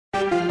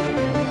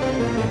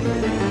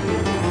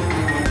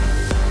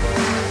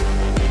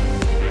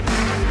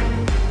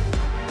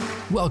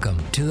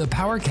Welcome to the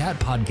Powercat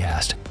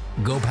Podcast,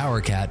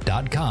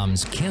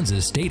 GoPowercat.com's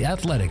Kansas State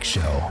Athletics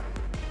Show.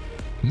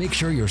 Make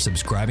sure you're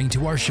subscribing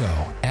to our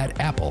show at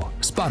Apple,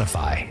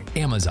 Spotify,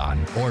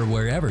 Amazon, or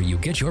wherever you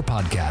get your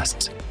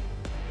podcasts.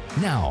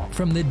 Now,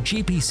 from the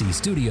GPC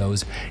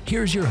studios,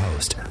 here's your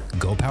host,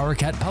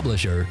 GoPowercat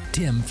publisher,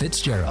 Tim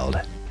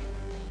Fitzgerald.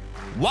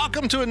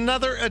 Welcome to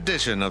another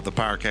edition of the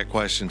Powercat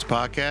Questions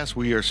Podcast.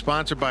 We are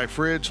sponsored by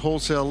Fridge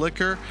Wholesale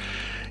Liquor.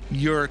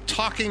 Your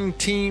talking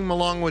team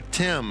along with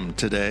Tim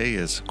today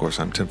is, of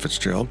course, I'm Tim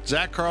Fitzgerald.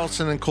 Zach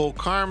Carlson and Cole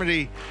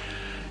Carmody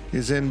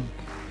is in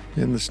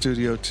the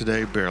studio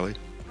today, barely.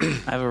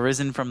 I've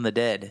arisen from the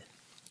dead.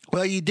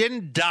 Well, you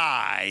didn't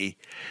die.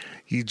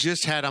 You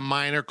just had a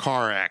minor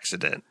car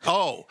accident.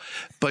 Oh,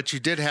 but you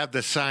did have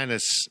the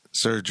sinus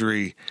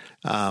surgery.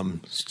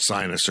 I'm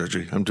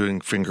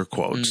doing finger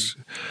quotes.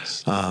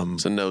 It's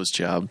a nose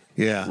job.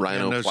 Yeah.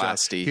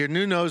 Rhinoplasty. Your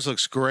new nose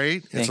looks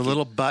great. It's a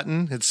little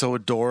button. It's so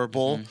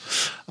adorable.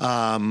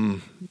 I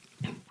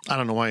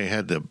don't know why you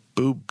had the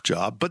boob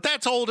job, but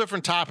that's a whole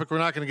different topic. We're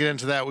not going to get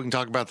into that. We can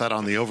talk about that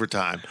on the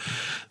overtime.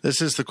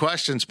 This is the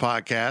Questions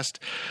Podcast,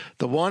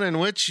 the one in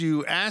which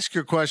you ask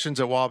your questions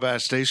at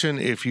Wabash Station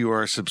if you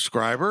are a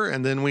subscriber,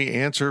 and then we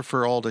answer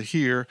for all to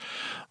hear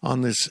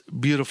on this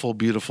beautiful,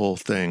 beautiful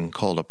thing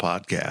called a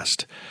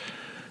podcast.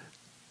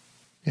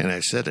 And I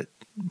said it,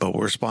 but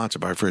we're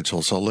sponsored by Fridge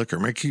Wholesale Liquor.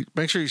 Make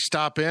sure you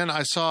stop in.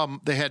 I saw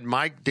they had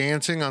Mike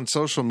dancing on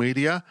social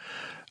media,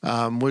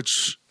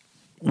 which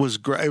was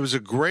great. It was a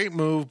great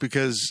move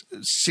because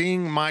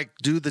seeing Mike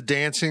do the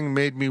dancing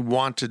made me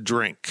want to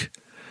drink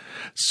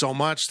so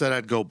much that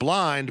I'd go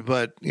blind,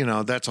 but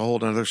that's a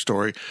whole other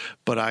story.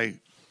 But I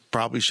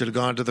probably should have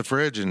gone to the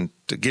fridge and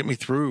to get me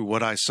through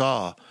what I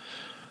saw.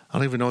 I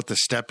don't even know what the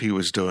step he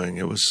was doing.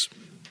 It was,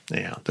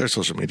 their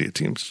social media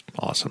team's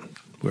awesome.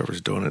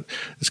 Whoever's doing it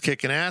is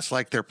kicking ass,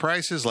 like their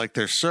prices, like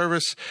their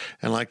service,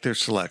 and like their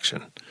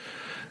selection.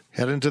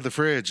 Head into the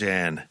fridge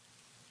and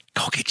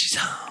go get you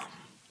some.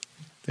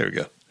 There we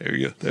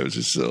go. That was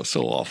just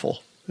so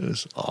awful. It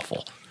was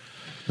awful.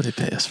 What do they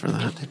pay us for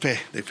that? They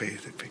pay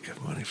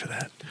good money for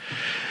that.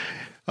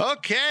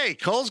 Okay,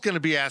 Cole's going to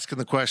be asking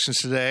the questions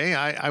today.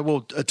 I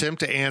will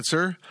attempt to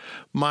answer.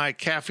 My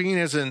caffeine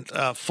isn't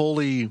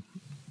fully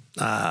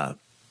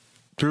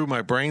through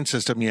my brain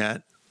system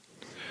yet,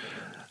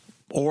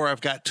 or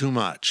I've got too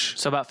much.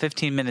 So about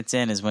 15 minutes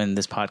in is when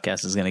this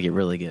podcast is going to get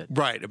really good.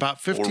 Right. About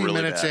 15 really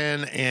minutes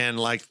in and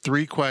like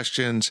 3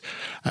 questions.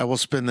 I will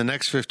spend the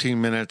next 15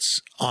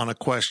 minutes on a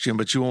question,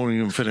 but you won't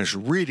even finish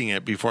reading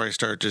it before I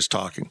start just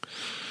talking.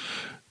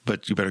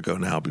 But you better go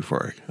now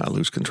before I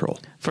lose control.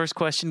 First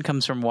question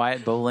comes from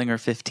Wyatt Bowlinger,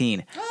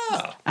 15.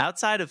 Oh.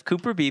 Outside of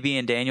Cooper Beebe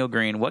and Daniel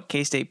Green, what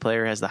K-State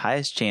player has the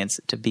highest chance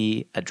to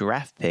be a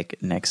draft pick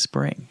next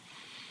spring?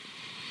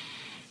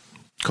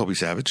 Kobe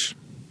Savage.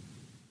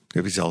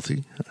 If he's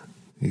healthy,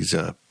 he's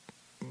a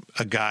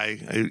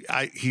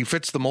guy. He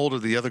fits the mold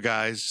of the other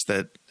guys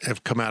that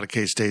have come out of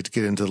K-State to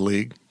get into the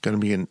league. Going to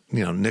be a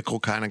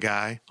nickel kind of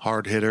guy,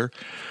 hard hitter.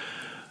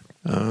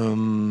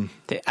 I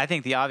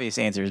think the obvious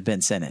answer is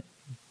Ben Sinnott.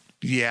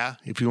 Yeah,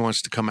 if he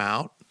wants to come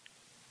out,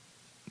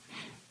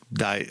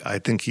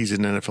 I think he's an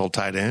NFL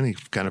tight end. He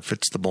kind of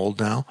fits the mold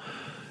now.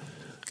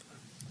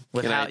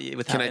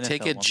 Can I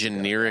take a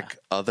generic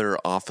other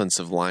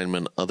offensive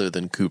lineman other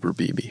than Cooper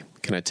Beebe?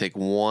 Can I take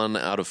one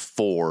out of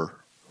 4?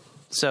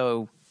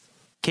 So,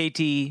 KT.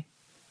 It's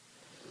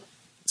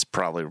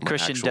probably my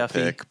Christian actual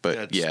Duffy. pick,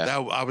 but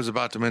I was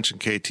about to mention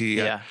KT.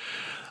 Yeah.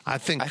 I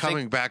think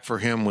coming back for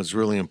him was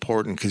really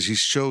important because he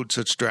showed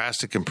such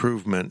drastic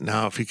improvement.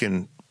 Now, if he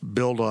can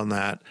build on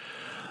that,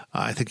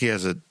 I think he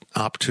has an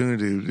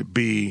opportunity to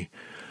be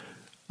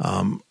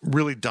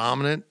really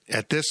dominant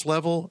at this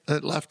level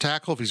at left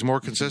tackle if he's more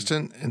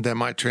consistent, and that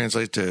might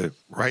translate to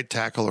right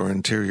tackle or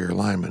interior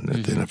lineman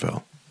at the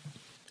NFL.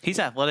 He's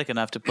athletic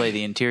enough to play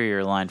the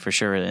interior line for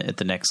sure at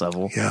the next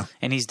level. Yeah.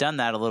 And he's done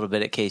that a little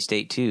bit at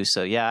K-State too.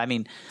 So, yeah, I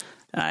mean,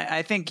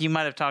 I think you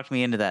might have talked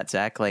me into that,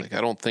 Zach. Like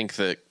I don't think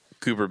that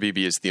Cooper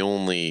Beebe is the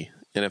only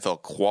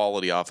NFL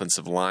quality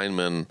offensive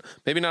lineman.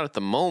 Maybe not at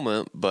the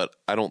moment, but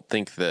I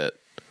think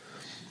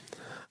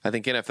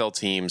NFL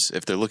teams,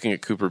 if they're looking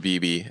at Cooper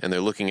Beebe and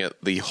they're looking at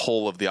the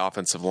whole of the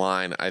offensive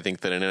line, I think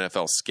that an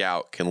NFL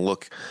scout can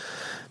look,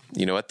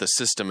 at the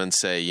system and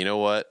say, you know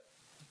what,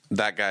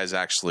 that guy's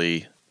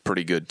actually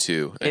pretty good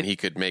too, and he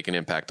could make an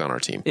impact on our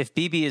team. If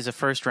Beebe is a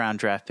first-round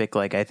draft pick,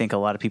 like I think a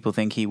lot of people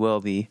think he will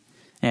be,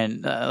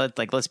 and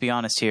let's be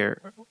honest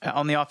here,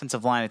 on the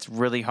offensive line, it's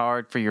really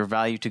hard for your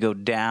value to go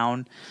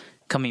down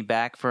coming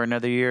back for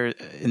another year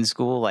in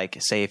school. Like,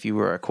 say if you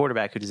were a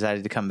quarterback who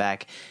decided to come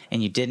back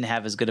and you didn't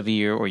have as good of a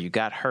year or you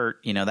got hurt,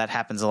 that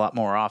happens a lot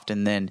more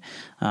often than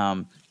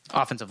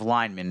offensive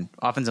linemen.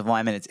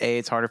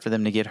 It's harder for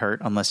them to get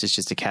hurt unless it's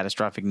just a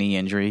catastrophic knee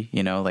injury,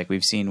 like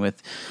we've seen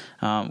with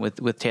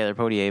Taylor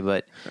Potier.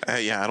 But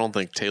I don't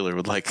think Taylor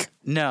would like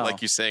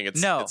you saying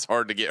it's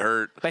hard to get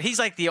hurt. But he's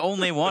like the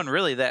only one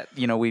really that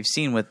we've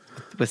seen with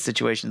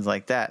situations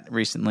like that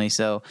recently.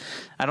 So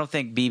I don't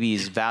think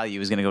BB's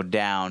value is going to go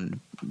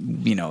down.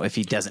 If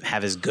he doesn't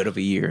have as good of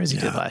a year as he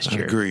did last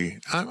year. I agree.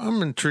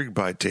 I'm intrigued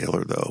by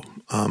Taylor, though.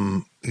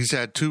 He's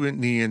had 2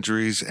 knee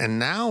injuries, and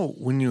now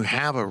when you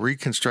have a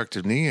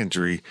reconstructive knee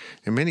injury,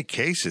 in many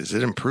cases,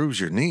 it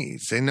improves your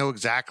knees. They know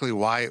exactly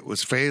why it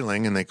was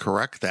failing, and they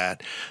correct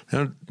that.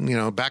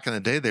 Back in the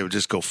day, they would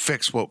just go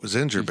fix what was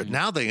injured, but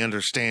now they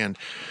understand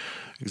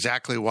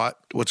exactly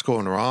what's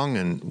going wrong,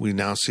 and we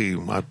now see,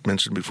 I've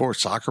mentioned before,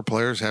 soccer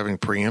players having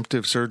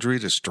preemptive surgery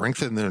to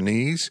strengthen their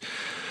knees.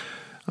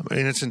 I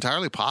mean, it's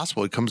entirely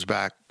possible he comes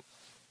back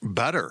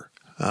better.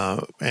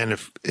 And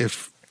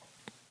if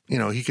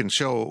he can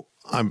show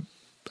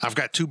I've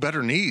got 2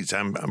 better knees,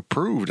 I'm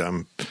proved.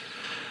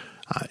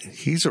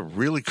 He's a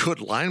really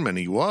good lineman.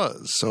 He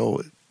was.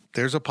 So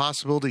there's a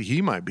possibility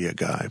he might be a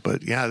guy.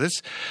 But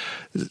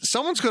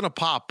someone's going to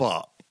pop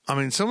up. I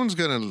mean, someone's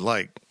going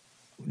to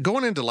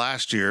going into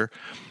last year,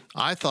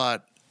 I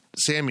thought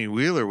Sammy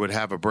Wheeler would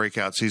have a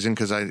breakout season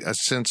because I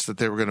sensed that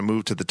they were going to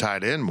move to the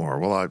tight end more.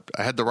 Well,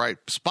 I had the right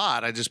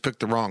spot. I just picked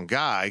the wrong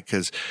guy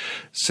because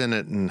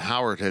Sennett and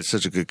Howard had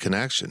such a good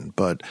connection.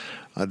 But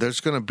there's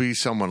going to be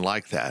someone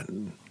like that.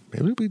 Maybe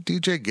it'll be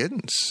DJ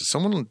Giddens,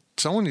 someone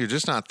you're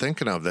just not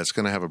thinking of that's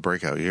going to have a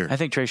breakout year. I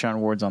think Trayshawn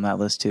Ward's on that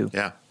list too.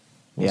 Yeah.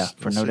 We'll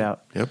no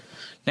doubt. Yep.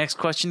 Next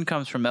question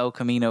comes from El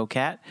Camino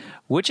Cat.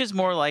 Which is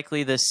more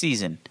likely this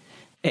season?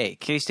 A,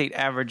 K-State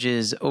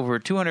averages over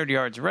 200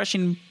 yards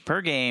rushing per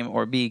game,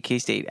 or B,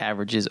 K-State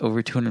averages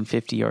over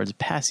 250 yards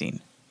passing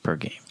per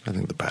game? I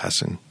think the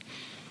passing.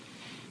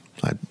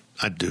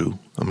 I do.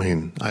 I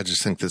mean, I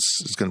just think this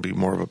is going to be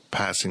more of a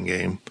passing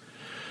game.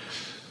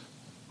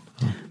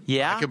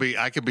 Yeah.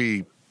 I could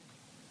be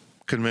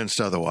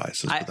convinced otherwise.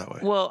 Let's put it that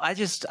way. Well, I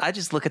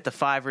just look at the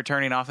 5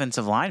 returning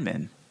offensive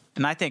linemen,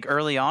 and I think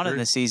early on in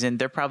the season,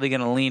 they're probably going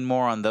to lean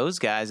more on those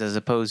guys as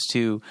opposed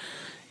to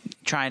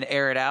trying to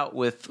air it out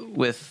with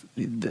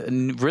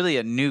really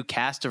a new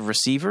cast of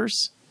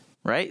receivers,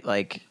 right?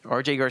 Like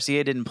RJ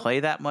Garcia didn't play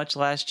that much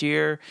last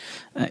year.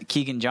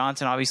 Keegan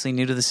Johnson, obviously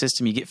new to the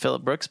system. You get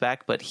Phillip Brooks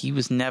back, but he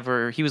was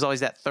always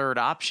that third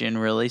option,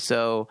 really.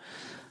 So,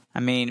 I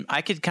mean,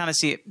 I could kind of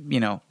see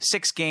it,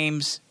 6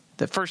 games,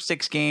 the first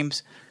 6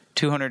 games,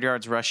 200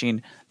 yards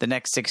rushing, the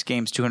next 6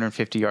 games,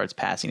 250 yards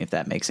passing, if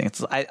that makes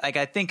sense.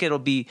 I think it'll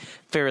be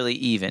fairly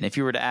even. If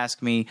you were to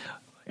ask me,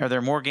 are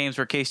there more games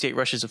where K-State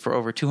rushes for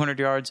over 200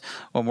 yards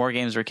or more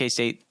games where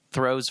K-State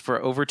throws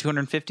for over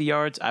 250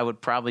 yards? I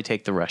would probably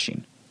take the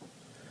rushing.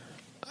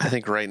 I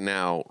think right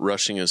now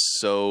rushing is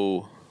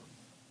so,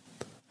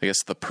 I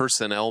guess, the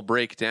personnel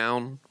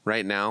breakdown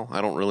right now.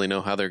 I don't really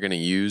know how they're going to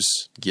use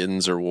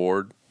Giddens or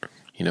Ward,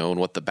 and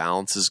what the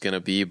balance is going to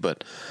be.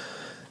 But,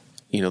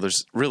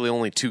 there's really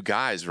only 2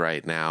 guys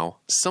right now.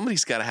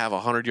 Somebody's got to have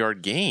a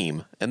 100-yard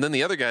game, and then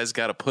the other guy's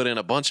got to put in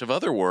a bunch of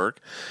other work,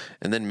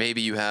 and then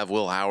maybe you have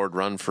Will Howard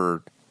run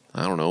for,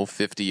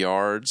 50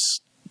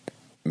 yards,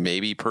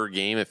 maybe per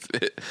game.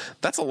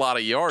 That's a lot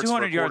of yards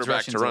for a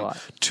quarterback to run.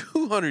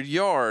 200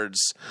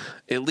 yards,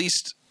 at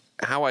least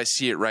how I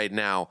see it right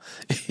now,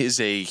 is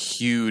a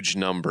huge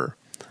number.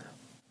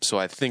 So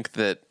I think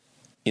that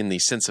in the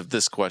sense of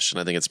this question,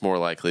 I think it's more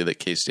likely that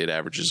K-State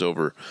averages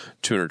over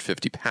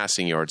 250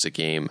 passing yards a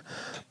game.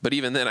 But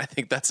even then, I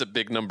think that's a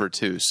big number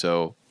too.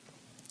 So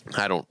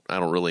I don't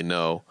really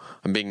know.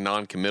 I'm being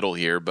non-committal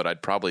here, but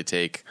I'd probably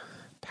take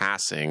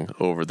passing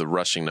over the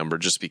rushing number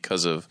just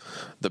because of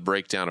the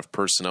breakdown of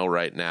personnel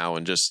right now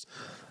and just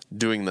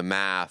doing the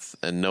math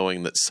and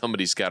knowing that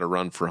somebody's got to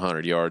run for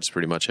 100 yards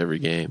pretty much every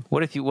game.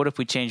 What if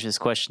we change this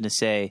question to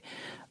say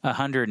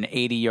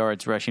 180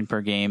 yards rushing per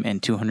game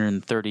and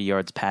 230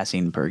 yards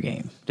passing per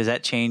game? Does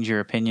that change your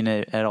opinion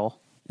at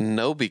all?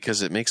 No,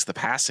 because it makes the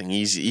passing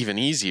even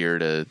easier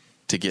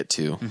to get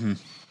to. Mm-hmm.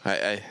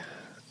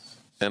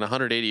 And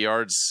 180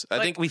 yards, I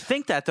think we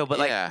think that though,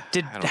 but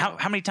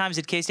how many times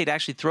did K-State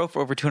actually throw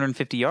for over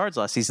 250 yards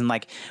last season?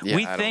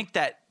 We think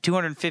that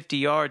 250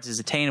 yards is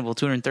attainable,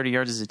 230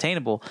 yards is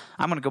attainable.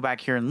 I'm going to go back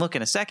here and look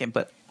in a second,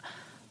 but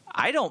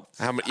I don't.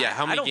 How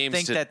many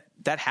games think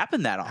that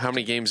happened that often. How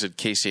many games did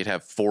K-State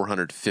have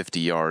 450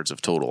 yards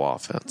of total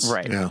offense?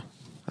 Right.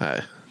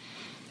 Yeah.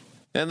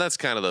 And that's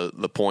kind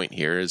of the point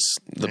here is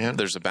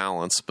there's a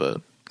balance, but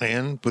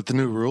and with the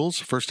new rules,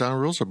 first down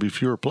rules, there'll be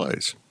fewer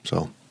plays.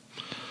 So,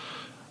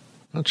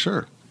 not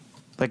sure.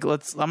 I'm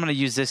going to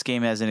use this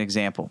game as an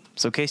example.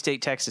 So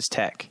K-State Texas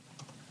Tech.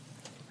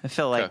 I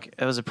feel like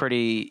it was a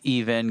pretty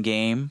even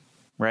game,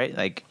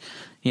 right?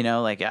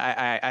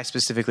 I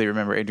specifically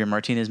remember Adrian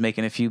Martinez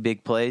making a few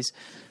big plays.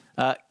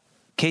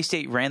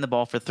 K-State ran the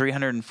ball for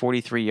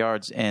 343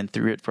 yards and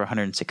threw it for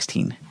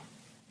 116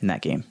 in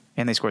that game,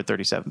 and they scored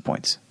 37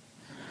 points.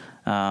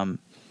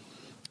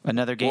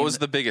 Another game. What was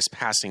the biggest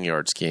passing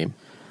yards game?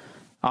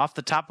 Off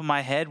the top of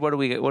my head, what do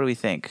we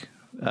think?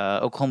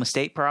 Oklahoma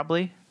State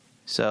probably.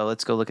 So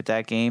let's go look at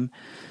that game.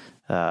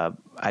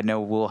 I know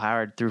Will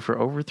Howard threw for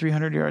over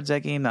 300 yards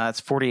that game. Now that's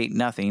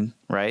 48-0,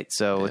 right?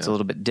 So it's a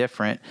little bit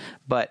different.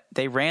 But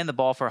they ran the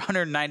ball for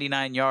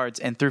 199 yards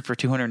and threw for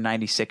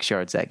 296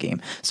 yards that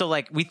game. So,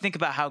 like, we think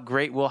about how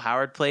great Will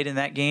Howard played in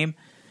that game.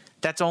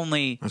 That's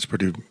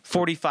pretty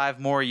 45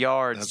 more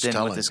yards than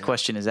what this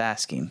question is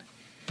asking.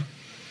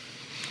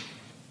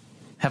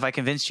 Have I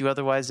convinced you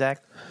otherwise,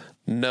 Zach?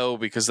 No,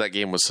 because that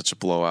game was such a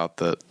blowout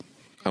that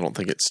I don't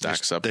think it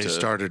stacks up. They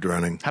started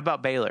running. How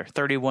about Baylor,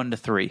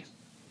 31-3?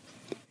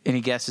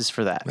 Any guesses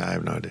for that? I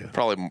have no idea.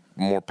 Probably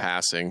more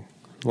passing.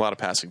 A lot of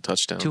passing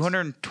touchdowns.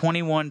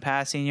 221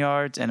 passing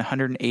yards and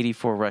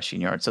 184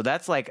 rushing yards. So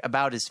that's like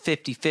about as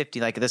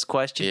 50-50, like this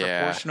question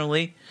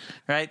proportionally,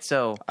 right?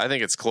 So I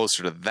think it's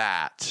closer to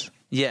that.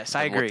 Yes,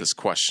 I agree. What this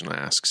question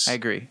asks. I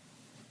agree.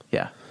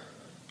 Yeah.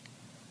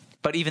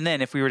 But even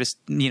then, if we were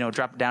to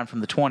drop it down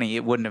from the 20,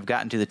 it wouldn't have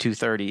gotten to the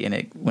 230, and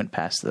it went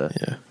past the.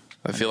 Yeah.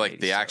 I feel like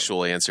the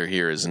actual answer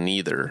here is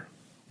neither.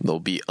 They'll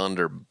be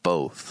under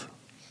both.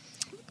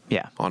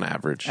 Yeah. On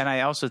average. And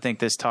I also think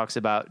this talks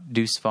about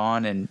Deuce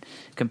Vaughn and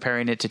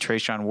comparing it to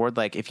Trayshawn Ward.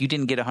 Like, if you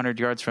didn't get 100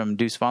 yards from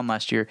Deuce Vaughn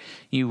last year,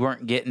 you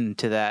weren't getting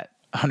to that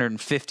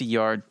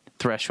 150-yard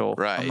threshold.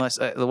 Right. Unless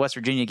the West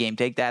Virginia game,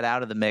 take that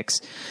out of the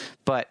mix.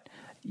 But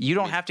you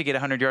don't have to get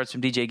 100 yards from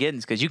DJ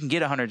Giddens because you can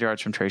get 100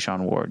 yards from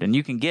Trayshawn Ward. And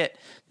you can get,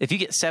 if you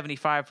get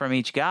 75 from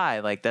each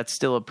guy, like, that's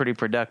still a pretty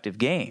productive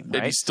game. Right?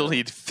 And you still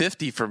need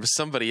 50 from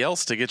somebody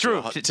else to get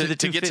to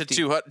get to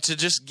 200, to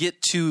just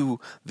get to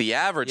the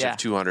average of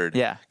 200.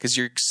 Yeah. Because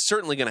you're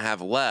certainly going to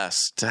have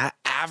less. To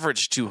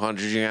average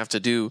 200, you have to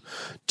do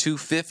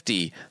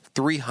 250,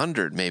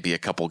 300, maybe a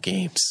couple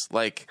games.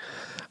 Like,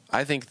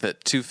 I think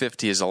that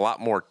 250 is a lot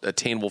more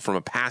attainable from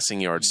a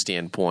passing yard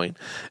standpoint.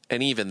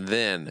 And even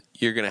then,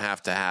 you're going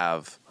to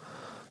have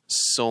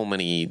so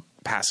many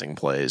passing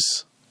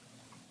plays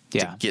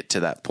to get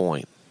to that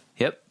point.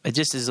 Yep. It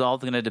just is all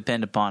going to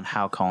depend upon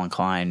how Colin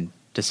Klein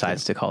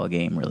decides to call a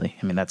game, really.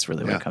 I mean, that's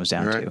really what it comes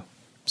down to.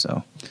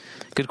 So,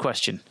 good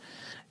question.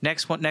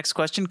 Next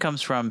question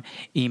comes from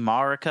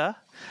Imarika.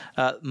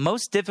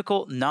 Most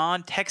difficult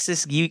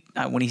non-Texas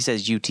when he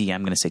says UT,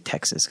 I'm going to say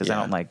Texas because I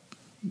don't like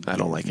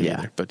it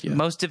either. But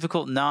most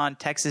difficult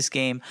non-Texas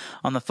game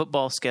on the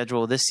football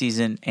schedule this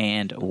season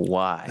and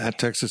why? At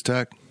Texas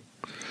Tech.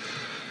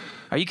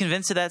 Are you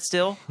convinced of that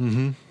still?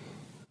 Mm-hmm.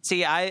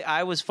 See,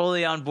 I was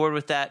fully on board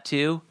with that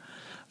too,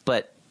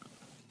 but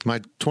my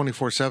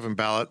 24/7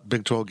 ballot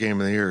Big 12 game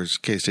of the year is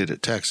K-State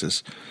at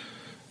Texas.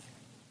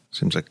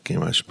 Seems like a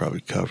game I should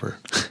probably cover.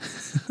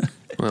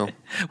 Well,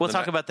 we'll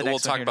talk about the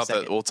next one.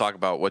 We'll talk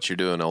about what you're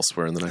doing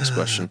elsewhere in the next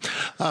question.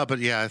 But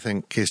yeah, I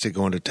think K-State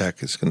going to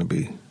Tech is going to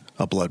be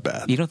a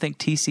bloodbath. You don't think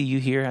TCU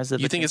here has the?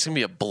 You think it's going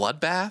to be a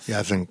bloodbath? Yeah,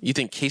 I think. You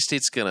think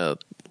K-State's going to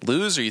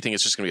lose, or you think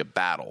it's just going to be a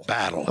battle?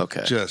 Battle.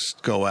 Okay.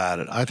 Just go at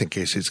it. I think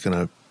K-State's going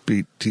to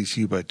beat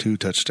TCU by 2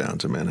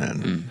 touchdowns in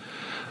Manhattan.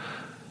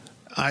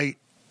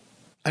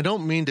 I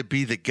don't mean to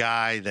be the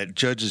guy that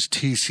judges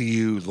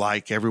TCU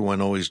like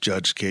everyone always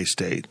judged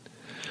K-State.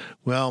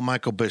 Well,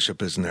 Michael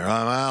Bishop isn't there.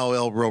 Well,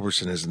 El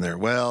Roberson isn't there.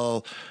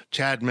 Well,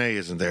 Chad May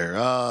isn't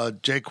there.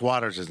 Jake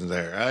Waters isn't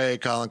there. Hey,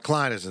 Colin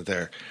Klein isn't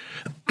there.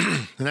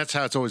 And that's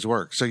how it's always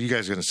worked. So you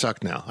guys are going to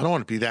suck now. I don't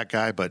want to be that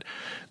guy, but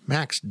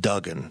Max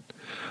Duggan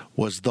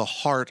was the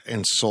heart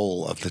and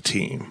soul of the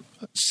team.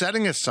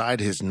 Setting aside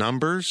his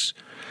numbers,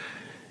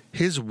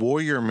 his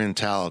warrior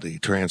mentality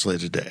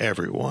translated to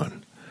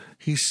everyone.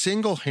 He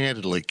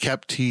single-handedly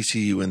kept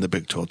TCU in the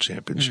Big 12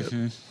 championship.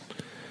 Mm-hmm.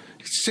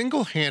 He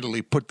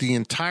single-handedly put the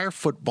entire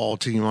football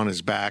team on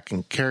his back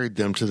and carried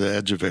them to the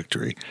edge of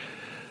victory.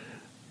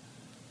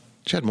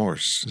 Chad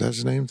Morris, is that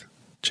his name?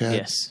 Chad?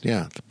 Yes.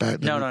 Yeah.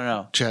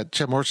 No. Chad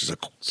Morris is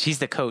he's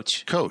the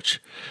coach.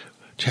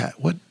 Chad,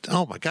 what?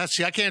 Oh, my God.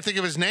 See, I can't think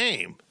of his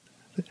name.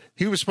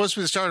 He was supposed to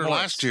be the starter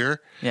last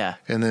year. Yeah.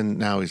 And then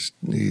now he's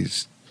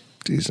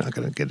not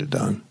going to get it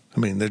done. I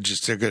mean, they're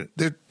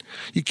good.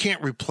 You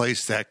can't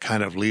replace that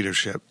kind of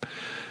leadership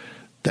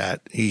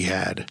that he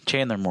had.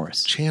 Chandler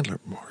Morris.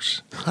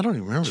 I don't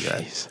even remember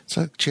that. Is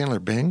that Chandler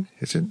Bing?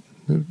 Is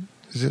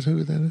this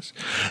who that is?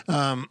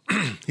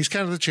 He's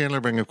kind of the Chandler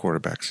Bing of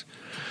quarterbacks.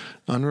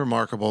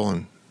 Unremarkable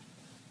and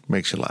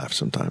makes you laugh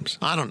sometimes.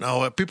 I don't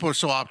know. People are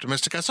so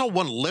optimistic. I saw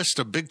one list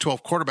of Big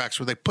 12 quarterbacks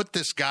where they put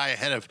this guy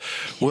ahead of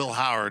Will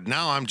Howard.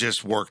 Now I'm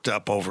just worked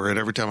up over it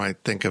every time I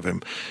think of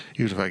him,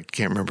 even if I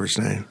can't remember his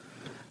name.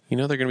 You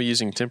know they're going to be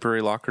using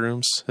temporary locker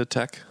rooms at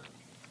Tech.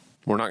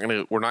 We're not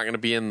going to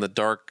be in the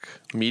dark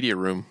media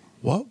room.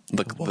 What?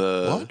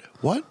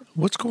 What?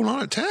 What's going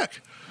on at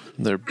Tech?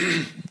 I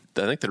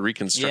think they're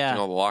reconstructing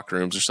all the locker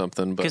rooms or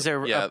something. Because they're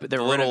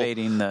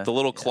renovating the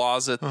little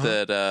closet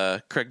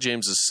that Craig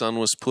James's son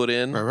was put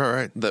in.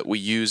 Right. That we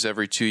use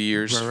every 2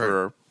 years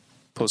for our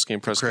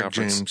post-game press conference.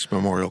 Craig James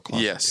Memorial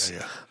Closet. Yes.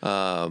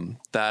 Yeah.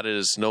 That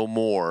is no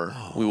more.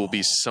 Oh. We will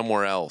be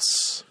somewhere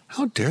else.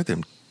 How dare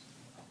them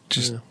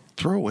just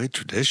throw away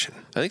tradition.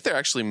 I think they're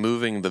actually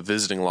moving the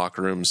visiting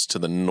locker rooms to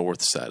the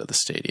north side of the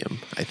stadium,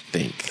 I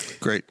think.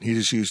 Great. He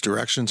just used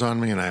directions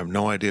on me, and I have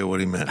no idea what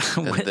he meant.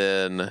 And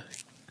then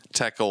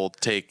Tech will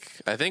take,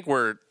 I think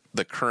where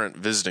the current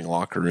visiting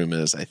locker room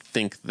is, I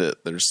think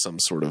that there's some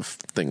sort of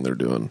thing they're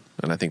doing.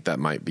 And I think that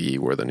might be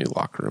where the new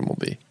locker room will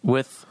be.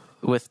 With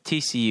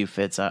TCU,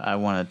 Fitz, I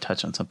want to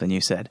touch on something you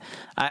said.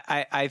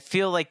 I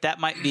feel like that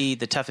might be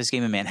the toughest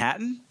game in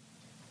Manhattan.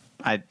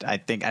 I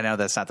think, I know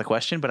that's not the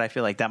question, but I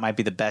feel like that might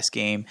be the best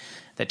game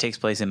that takes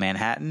place in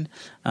Manhattan.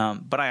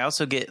 But I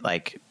also get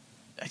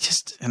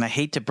and I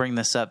hate to bring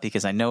this up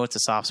because I know it's a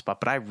soft spot,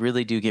 but I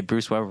really do get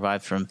Bruce Weber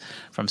vibes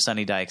from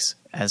Sonny Dykes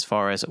as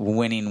far as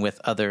winning with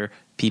other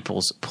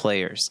people's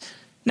players.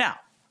 Now,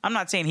 I'm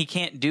not saying he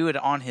can't do it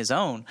on his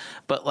own,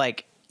 but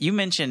you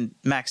mentioned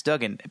Max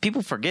Duggan.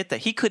 People forget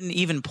that he couldn't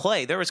even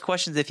play. There was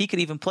questions if he could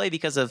even play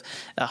because of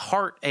a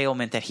heart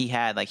ailment that he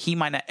had. He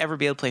might not ever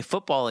be able to play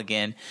football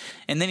again.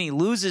 And then he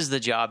loses the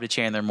job to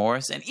Chandler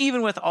Morris. And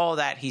even with all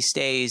that, he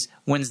stays,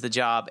 wins the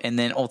job, and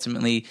then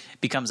ultimately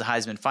becomes a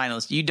Heisman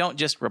finalist. You don't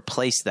just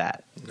replace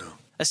that. No.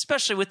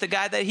 Especially with the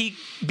guy that he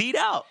beat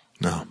out.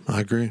 No,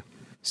 I agree.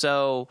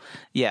 So,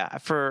 yeah,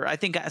 I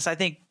think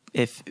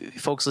if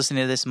folks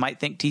listening to this might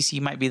think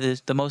TCU might be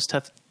the most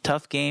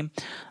tough game.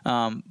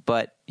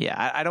 But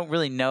yeah, I don't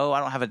really know. I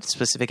don't have a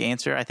specific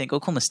answer. I think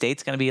Oklahoma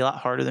State's going to be a lot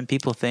harder than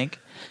people think,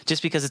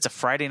 just because it's a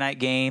Friday night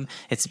game.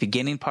 It's the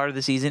beginning part of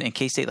the season, and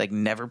K-State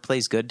never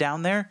plays good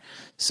down there.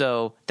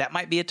 So that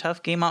might be a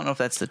tough game. I don't know if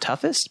that's the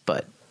toughest,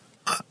 but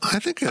I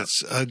think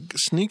it's a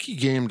sneaky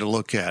game to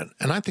look at,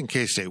 and I think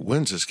K-State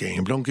wins this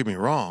game. Don't get me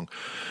wrong.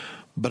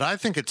 But I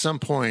think at some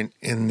point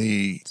in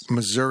the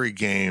Missouri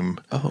game,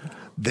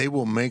 they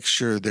will make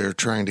sure they're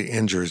trying to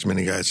injure as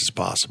many guys as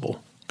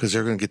possible, because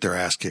they're going to get their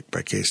ass kicked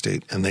by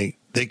K-State. And they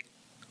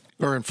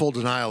are in full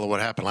denial of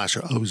what happened last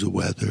year. Oh, it was the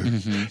weather.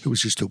 Mm-hmm. It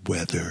was just the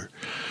weather.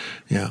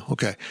 Yeah,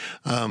 okay.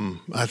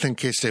 I think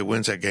K-State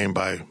wins that game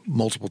by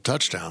multiple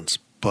touchdowns,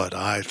 but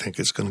I think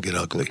it's going to get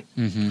ugly.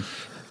 Mm-hmm.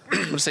 I'm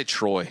going to say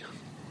Troy.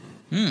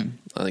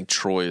 I think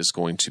Troy is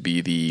going to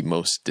be the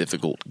most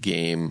difficult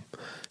game,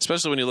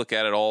 especially when you look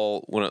at it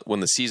all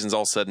when the season's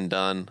all said and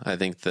done. I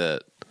think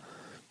that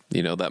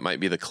that might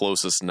be the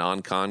closest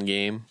non-con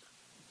game,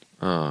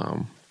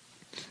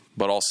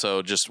 but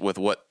also just with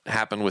what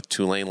happened with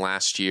Tulane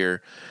last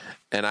year,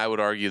 and I would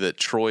argue that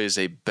Troy is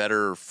a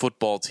better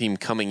football team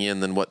coming in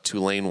than what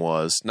Tulane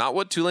was. Not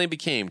what Tulane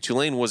became.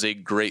 Tulane was a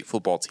great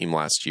football team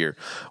last year.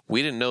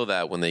 We didn't know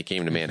that when they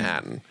came to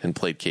Manhattan and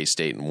played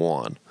K-State and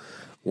won.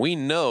 We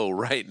know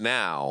right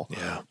now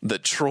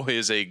that Troy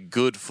is a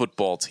good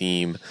football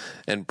team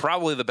and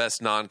probably the best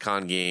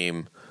non-con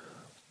game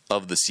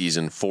of the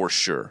season for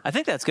sure. I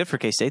think that's good for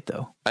K-State,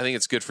 though. I think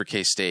it's good for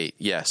K-State,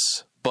 yes.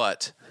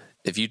 But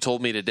if you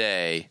told me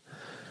today,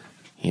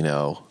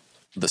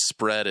 the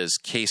spread is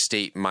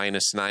K-State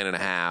minus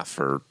 9.5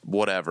 or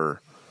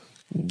whatever,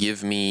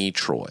 give me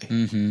Troy.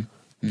 Mm-hmm.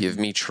 Give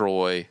me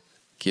Troy.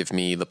 Give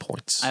me the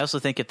points. I also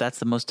think if that's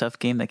the most tough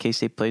game that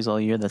K-State plays all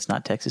year, that's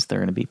not Texas, they're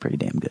going to be pretty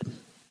damn good.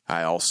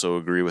 I also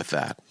agree with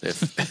that.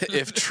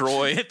 If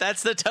Troy, if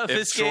that's the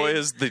toughest game, if Troy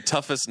is the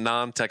toughest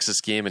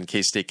non-Texas game and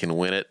K-State can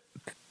win it,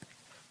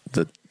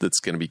 that's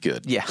going to be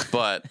good. Yeah.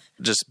 But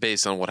just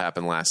based on what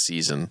happened last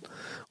season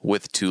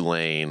with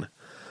Tulane,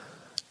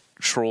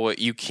 Troy,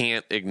 you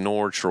can't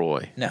ignore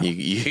Troy. No.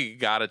 You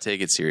got to take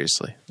it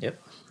seriously. Yep.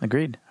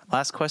 Agreed.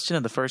 Last question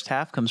of the first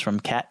half comes from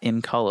Kat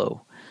in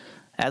Colo.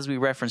 As we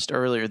referenced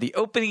earlier, the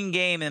opening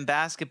game in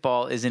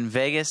basketball is in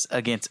Vegas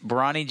against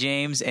Bronny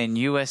James and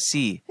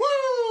USC. Woo!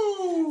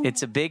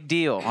 It's a big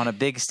deal on a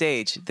big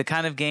stage, the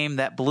kind of game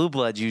that Blue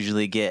Bloods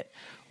usually get.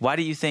 Why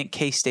do you think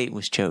K-State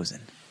was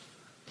chosen?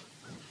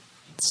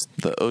 It's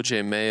the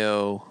O.J.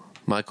 Mayo,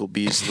 Michael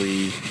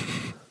Beasley,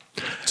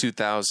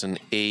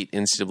 2008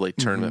 NCAA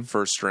tournament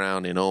first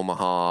round in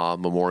Omaha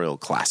Memorial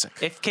Classic.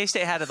 If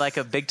K-State had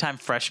a big-time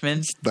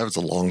freshman... That was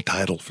a long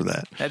title for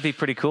that. That'd be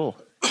pretty cool.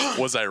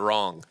 Was I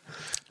wrong?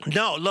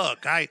 No,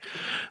 look, I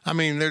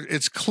mean,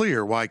 it's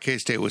clear why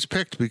K-State was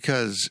picked,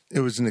 because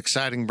it was an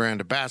exciting brand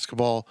of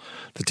basketball.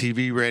 The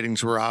TV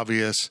ratings were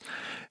obvious,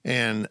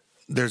 and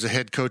there's a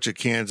head coach at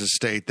Kansas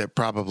State that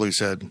probably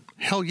said,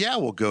 hell yeah,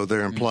 we'll go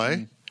there and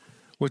play,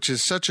 which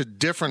is such a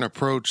different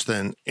approach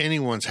than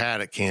anyone's had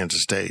at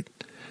Kansas State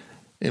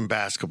in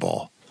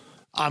basketball.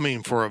 I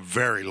mean, for a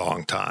very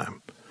long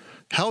time.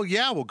 Hell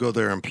yeah, we'll go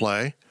there and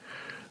play.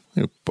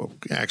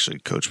 Actually,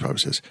 coach probably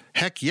says,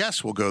 heck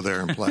yes, we'll go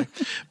there and play.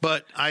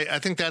 But I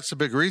think that's the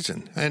big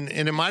reason. And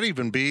it might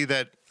even be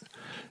that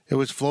it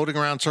was floating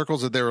around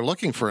circles that they were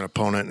looking for an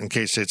opponent in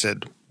case they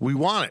said, we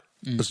want it.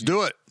 Let's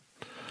do it.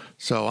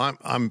 So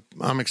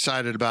I'm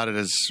excited about it.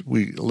 As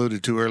we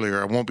alluded to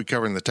earlier, I won't be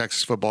covering the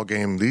Texas football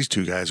game. These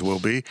two guys will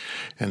be.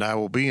 And I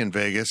will be in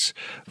Vegas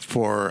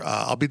for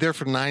I'll be there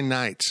for 9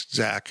 nights,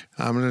 Zach.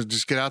 I'm going to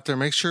just get out there,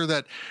 make sure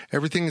that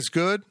everything is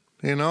good.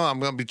 I'm going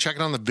to be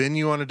checking on the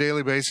venue on a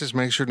daily basis,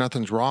 make sure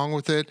nothing's wrong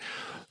with it.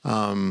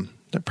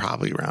 They're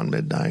probably around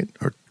midnight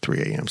or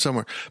 3 a.m.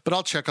 somewhere. But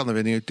I'll check on the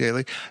venue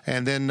daily.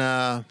 And then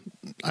I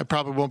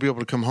probably won't be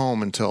able to come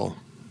home until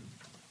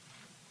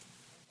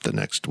the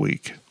next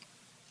week,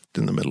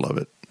 in the middle of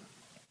it.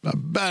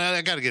 But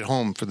I got to get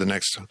home for the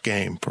next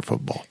game for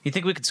football. You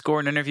think we could score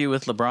an interview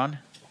with LeBron?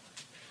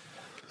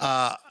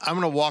 I'm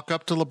going to walk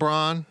up to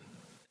LeBron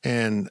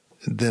and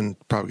then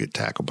probably get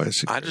tackled by a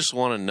security. I just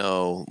want to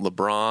know,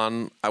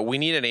 LeBron, we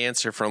need an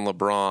answer from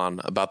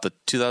LeBron about the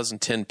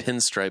 2010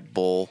 Pinstripe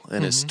Bowl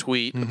and his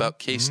tweet about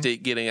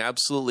K-State getting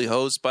absolutely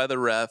hosed by the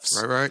refs.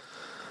 Right.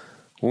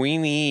 We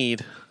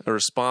need a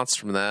response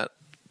from that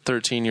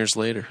 13 years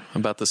later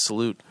about the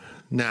salute.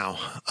 Now,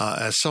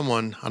 as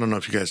someone, I don't know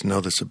if you guys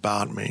know this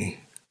about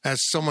me, as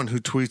someone who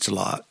tweets a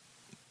lot.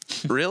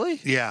 Really?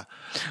 Yeah.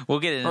 We'll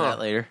get into that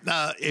later.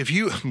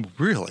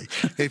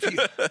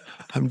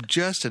 I'm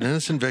just an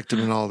innocent victim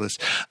in all this.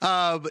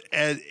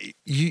 And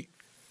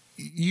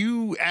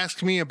you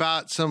asked me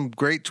about some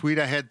great tweet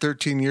I had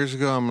 13 years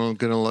ago. I'm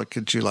going to look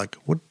at you like,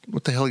 what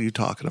the hell are you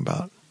talking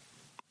about?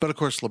 But of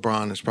course,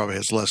 LeBron probably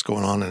has less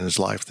going on in his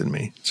life than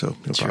me, so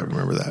he'll probably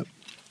remember that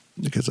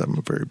because I'm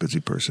a very busy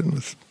person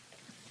with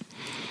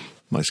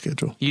my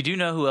schedule. You do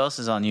know who else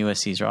is on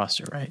USC's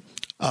roster, right?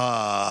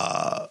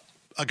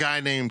 A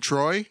guy named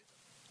Troy.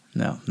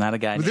 No, not a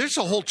guy. There's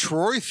a whole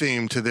Troy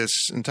theme to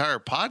this entire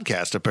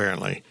podcast,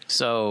 apparently.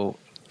 So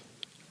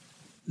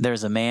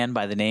there's a man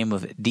by the name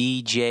of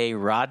DJ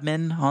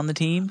Rodman on the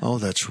team. Oh,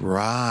 that's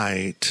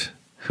right.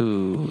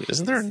 Who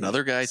isn't there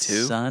another guy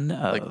too? Son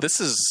of like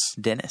this is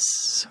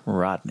Dennis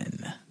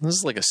Rodman. This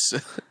is like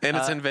and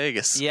it's in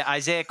Vegas. Yeah,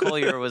 Isaiah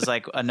Collier was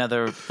like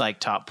another like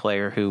top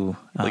player who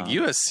like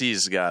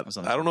USC's got.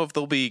 I don't know if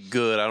they'll be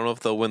good. I don't know if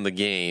they'll win the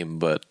game,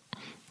 but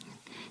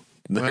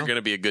they're going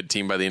to be a good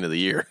team by the end of the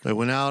year. They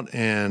went out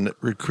and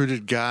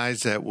recruited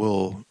guys that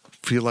will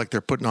feel like they're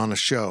putting on a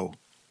show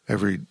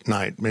every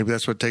night. Maybe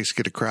that's what it takes to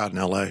get a crowd in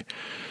LA.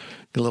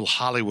 Get a little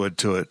Hollywood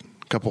to it.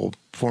 A couple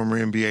former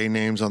NBA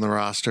names on the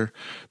roster.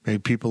 Maybe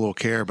people will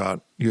care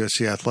about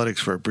USC athletics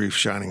for a brief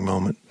shining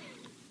moment.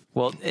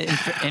 Well, in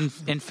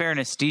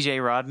fairness,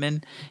 DJ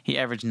Rodman, he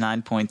averaged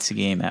 9 points a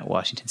game at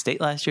Washington State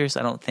last year, so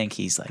I don't think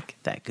he's like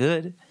that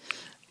good.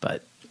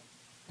 But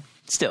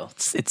still,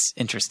 it's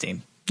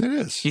interesting. It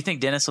is. Do you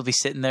think Dennis will be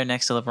sitting there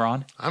next to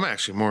LeBron? I'm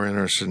actually more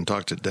interested in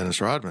talking to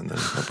Dennis Rodman than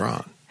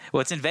LeBron.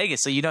 Well, it's in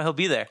Vegas, so you know he'll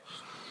be there.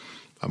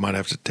 I might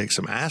have to take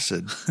some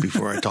acid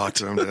before I talk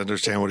to him to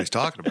understand what he's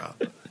talking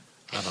about.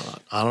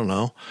 I don't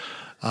know.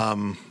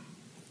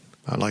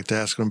 I'd like to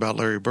ask him about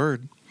Larry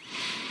Bird.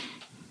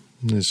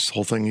 This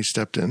whole thing he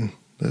stepped in,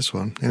 this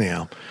one.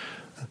 Anyhow,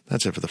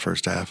 that's it for the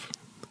first half.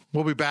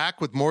 We'll be back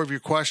with more of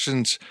your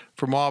questions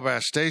from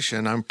Wabash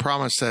Station. I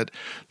promise that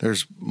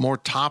there's more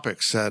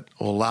topics that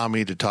will allow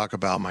me to talk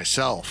about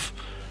myself.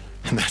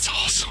 And that's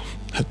awesome.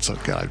 That's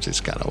okay. I've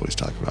just got to always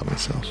talk about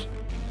myself.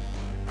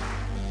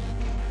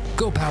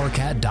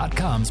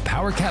 GoPowerCat.com's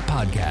Powercat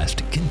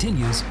podcast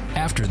continues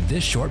after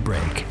this short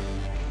break.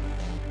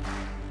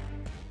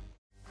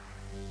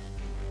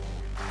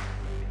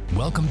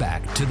 Welcome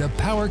back to the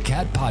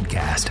Powercat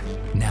podcast.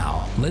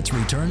 Now, let's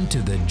return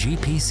to the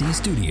GPC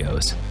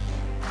studios.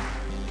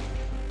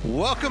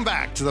 Welcome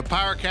back to the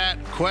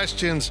Powercat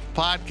Questions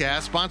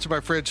podcast, sponsored by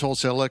Fridge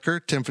Wholesale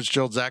Liquor. Tim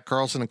Fitzgerald, Zach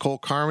Carlson, and Cole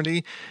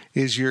Carmody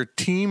is your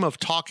team of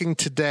talking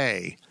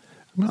today.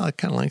 Well, I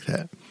kind of like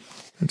that.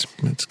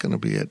 It's going to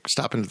be it.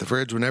 Stop into the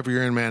Fridge whenever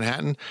you're in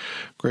Manhattan.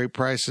 Great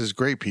prices,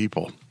 great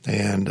people,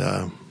 and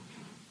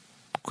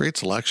great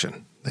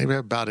selection. They have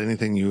about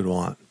anything you would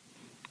want.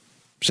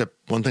 Except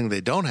one thing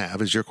they don't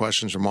have is your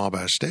questions from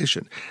Wabash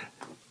Station.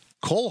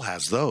 Cole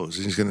has those.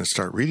 He's going to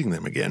start reading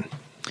them again.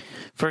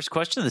 First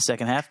question of the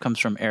second half comes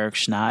from Eric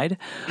Schneid.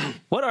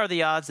 What are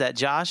the odds that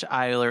the Josh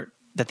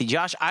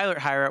Eilert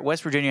hire at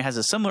West Virginia has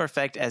a similar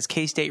effect as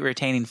K-State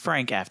retaining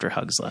Frank after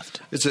Hugs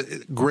left? It's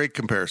a great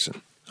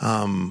comparison.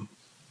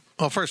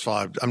 Well, first of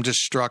all, I'm just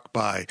struck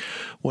by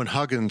when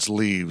Huggins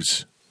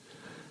leaves.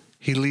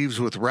 He leaves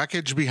with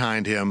wreckage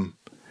behind him,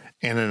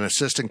 and an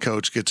assistant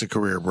coach gets a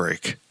career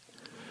break.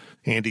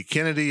 Andy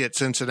Kennedy at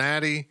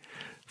Cincinnati,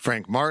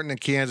 Frank Martin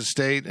at Kansas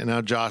State, and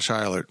now Josh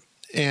Eilert.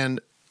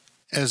 And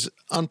as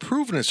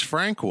unproven as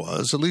Frank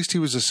was, at least he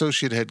was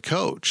associate head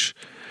coach.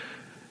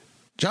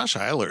 Josh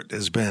Eilert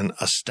has been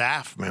a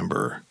staff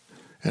member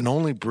and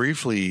only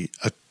briefly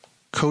a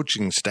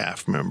coaching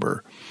staff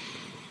member.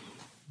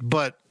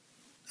 But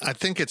I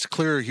think it's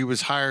clear he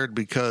was hired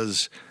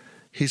because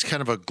he's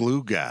kind of a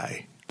glue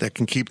guy that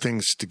can keep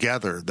things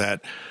together,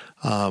 that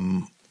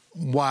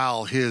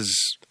while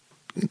his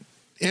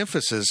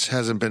emphasis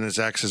hasn't been his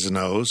X's and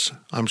O's.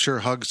 I'm sure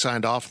Hug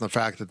signed off on the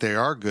fact that they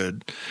are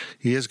good.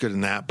 He is good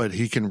in that, but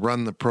he can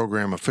run the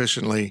program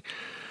efficiently.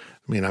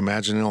 I mean, I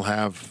imagine he'll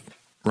have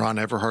Ron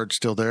Everhart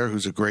still there,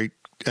 who's a great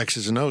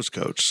X's and O's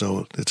coach.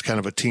 So it's kind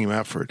of a team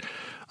effort.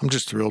 I'm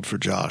just thrilled for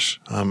Josh.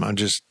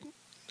 It's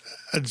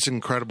an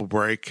incredible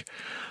break.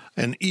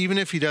 And even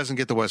if he doesn't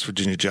get the West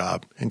Virginia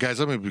job, and guys,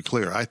 let me be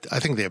clear, I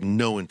think they have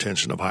no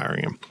intention of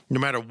hiring him, no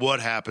matter what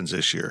happens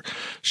this year.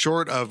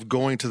 Short of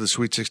going to the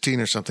Sweet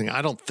 16 or something,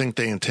 I don't think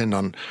they intend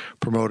on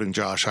promoting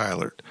Josh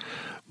Eilert.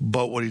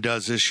 But what he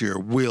does this year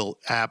will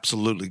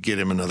absolutely get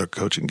him another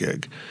coaching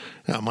gig.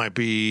 Now, it might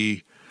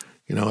be,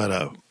 at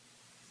a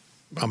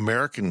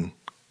American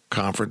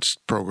conference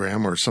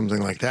program or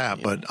something like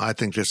that, but I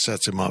think this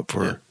sets him up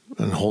for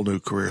a whole new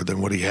career than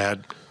what he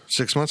had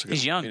 6 months ago.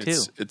 He's young,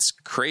 too. It's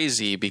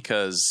crazy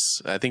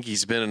because I think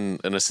he's been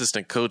an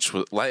assistant coach.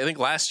 I think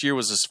last year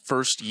was his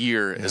first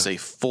year as a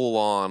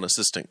full-on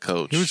assistant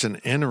coach. He was an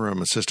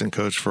interim assistant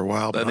coach for a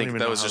while. But I think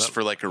that was just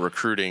for like a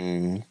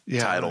recruiting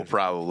title,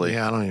 probably.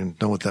 Yeah, I don't even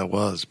know what that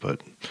was,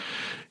 but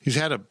he's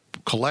had a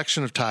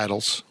collection of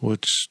titles,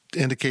 which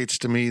indicates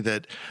to me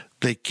that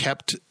they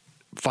kept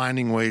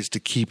finding ways to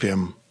keep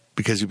him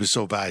because he was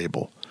so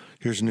valuable.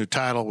 Here's a new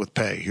title with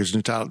pay. Here's a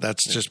new title.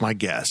 That's just my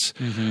guess.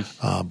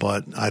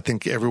 But I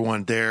think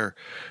everyone there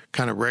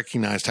kind of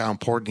recognized how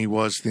important he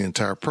was to the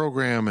entire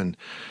program. And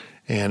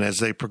as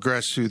they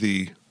progressed through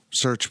the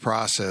search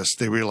process,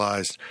 they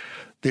realized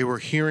they were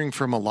hearing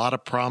from a lot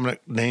of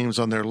prominent names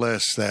on their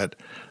list that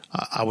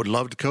I would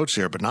love to coach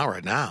there, but not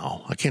right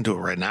now. I can't do it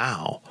right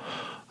now.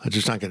 I'm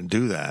just not going to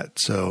do that.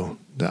 So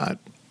I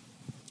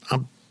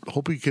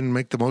hope he can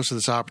make the most of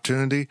this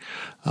opportunity.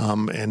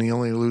 And he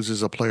only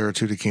loses a player or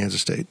two to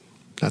Kansas State.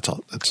 That's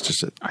all. That's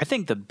just it. I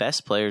think the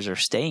best players are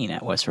staying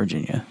at West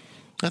Virginia.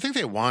 I think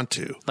they want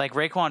to. Like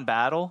Raekwon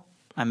Battle.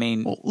 I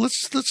mean, well,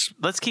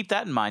 let's keep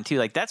that in mind too.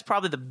 Like that's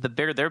probably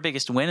their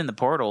biggest win in the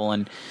portal,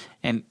 and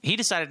he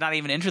decided not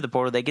even to enter the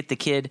portal. They get the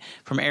kid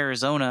from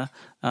Arizona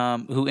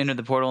who entered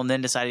the portal and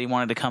then decided he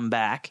wanted to come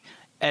back.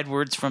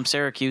 Edwards from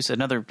Syracuse,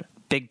 another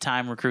big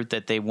time recruit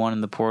that they won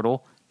in the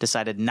portal,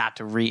 decided not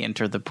to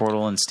re-enter the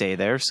portal and stay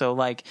there. So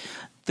like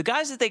the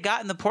guys that they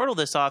got in the portal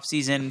this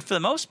offseason, for the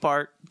most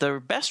part, the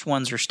best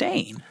ones are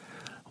staying.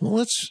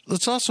 Well,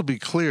 let's also be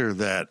clear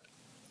that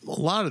a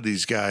lot of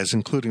these guys,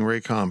 including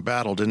Raekwon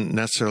Battle, didn't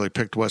necessarily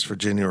pick West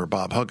Virginia or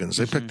Bob Huggins.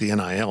 They picked the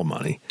NIL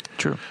money.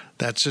 True.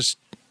 That's just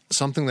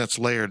something that's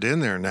layered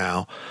in there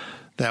now,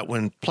 that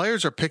when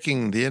players are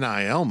picking the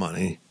NIL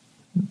money,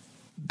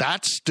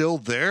 that's still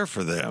there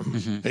for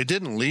them. They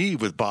didn't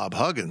leave with Bob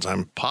Huggins,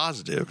 I'm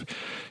positive.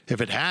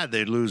 If it had,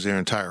 they'd lose their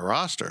entire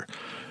roster.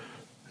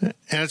 And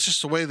it's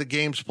just the way the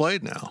game's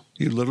played now.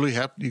 You literally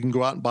you can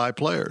go out and buy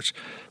players.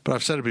 But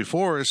I've said it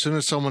before, as soon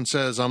as someone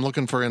says, I'm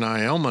looking for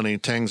NIL money,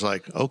 Tang's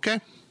like,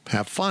 okay,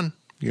 have fun.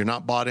 You're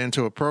not bought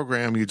into a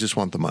program. You just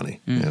want the money.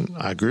 And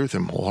I agree with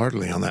him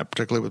wholeheartedly on that,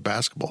 particularly with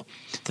basketball.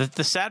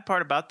 The sad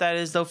part about that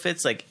is, though,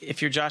 Fitz, like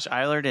if you're Josh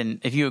Eilert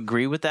and if you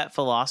agree with that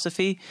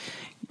philosophy,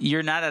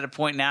 you're not at a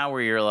point now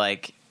where you're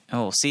like,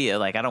 oh, see ya.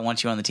 Like, I don't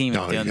want you on the team.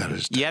 No,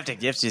 you have to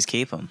just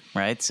keep him,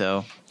 right?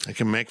 So it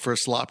can make for a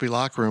sloppy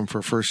locker room for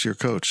a first-year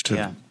coach, too.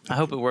 Yeah, I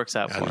hope it works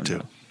out for him,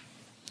 too.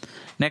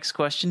 Next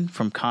question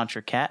from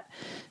Contra Cat.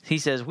 He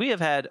says, we have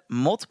had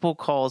multiple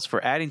calls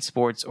for adding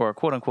sports or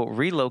quote-unquote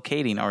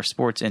relocating our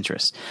sports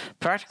interests.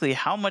 Practically,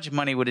 how much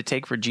money would it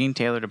take for Gene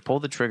Taylor to pull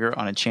the trigger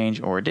on a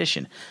change or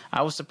addition?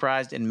 I was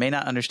surprised and may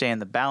not understand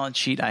the balance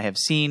sheet I have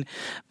seen,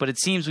 but it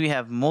seems we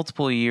have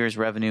multiple years'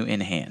 revenue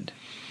in hand.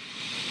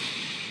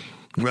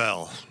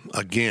 Well,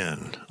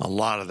 again, a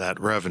lot of that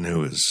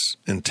revenue is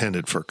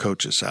intended for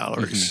coaches'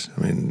 salaries.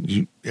 I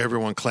mean,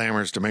 everyone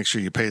clamors to make sure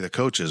you pay the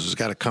coaches. It's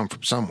got to come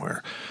from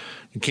somewhere.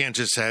 You can't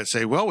just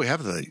say, well, we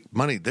have the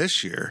money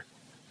this year.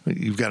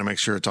 You've got to make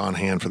sure it's on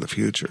hand for the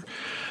future.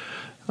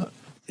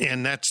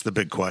 And that's the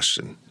big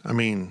question. I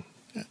mean,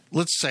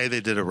 let's say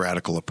they did a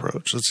radical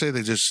approach. Let's say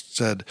they just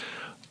said,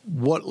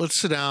 let's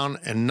sit down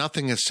and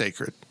nothing is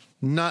sacred.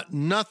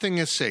 Nothing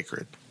is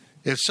sacred.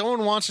 If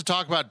someone wants to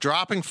talk about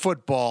dropping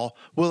football,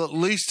 we'll at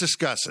least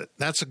discuss it.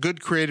 That's a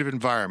good creative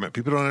environment.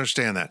 People don't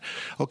understand that.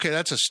 Okay,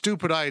 that's a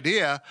stupid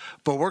idea,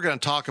 but we're going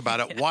to talk about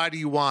it. Why do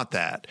you want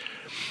that?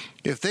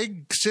 If they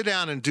sit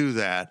down and do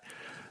that,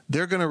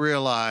 they're going to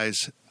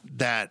realize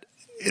that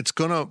it's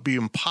going to be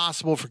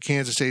impossible for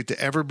Kansas State to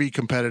ever be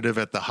competitive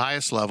at the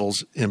highest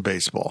levels in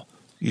baseball.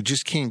 You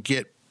just can't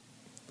get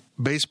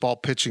baseball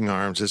pitching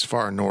arms this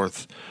far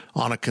north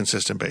on a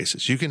consistent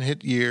basis. You can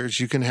hit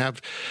years,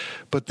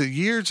 but the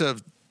years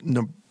of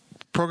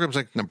programs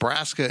like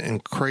Nebraska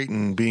and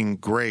Creighton being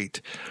great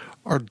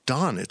are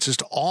done. It's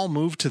just all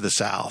moved to the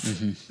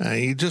south.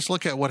 You just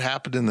look at what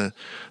happened in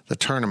the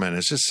tournament.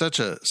 It's just such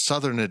a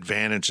southern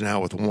advantage now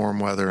with warm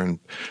weather and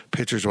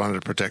pitchers wanted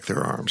to protect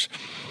their arms.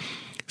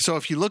 So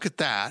if you look at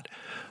that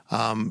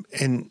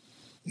and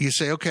you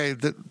say, okay,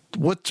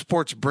 what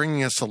sport's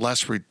bringing us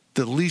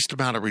the least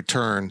amount of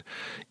return,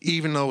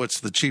 even though it's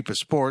the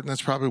cheapest sport, and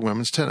that's probably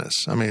women's tennis.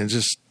 I mean,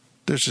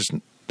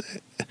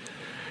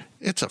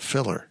 it's a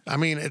filler. I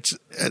mean,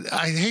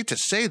 I hate to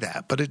say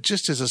that, but it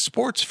just is a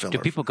sports filler. Do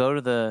people go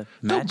to the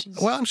matches?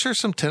 No, well, I'm sure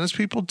some tennis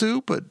people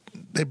do, but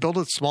they build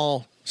a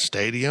small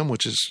stadium,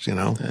 which is,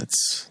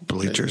 that's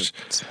bleachers.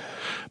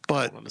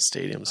 But the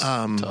stadium's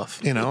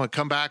tough. I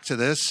come back to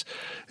this.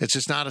 It's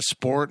just not a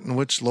sport in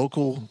which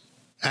local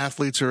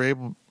athletes are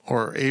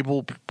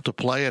able to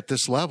play at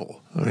this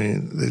level. I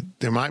mean,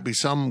 there might be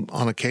some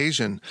on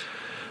occasion.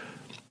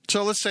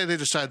 So let's say they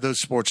decide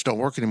those sports don't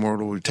work anymore.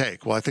 What do we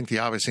take? Well, I think the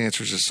obvious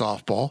answer is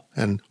softball.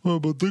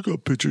 But they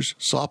got pitchers.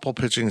 Softball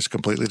pitching is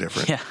completely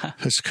different. Yeah.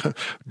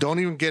 Don't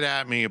even get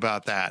at me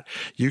about that.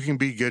 You can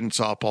be good in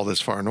softball this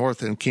far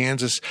north. And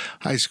Kansas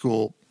high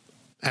school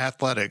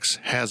athletics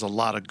has a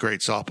lot of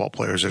great softball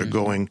players that are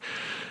going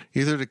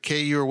either to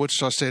KU or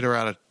Wichita State or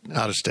out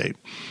of state.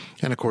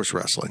 And of course,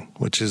 wrestling,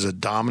 which is a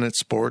dominant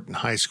sport in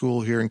high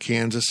school here in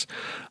Kansas.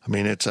 I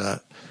mean, it's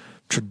a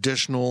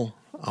traditional.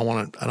 I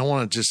don't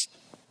want to just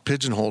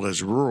pigeonhole it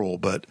as rural,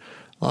 but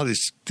a lot of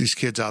these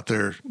kids out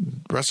there,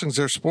 wrestling's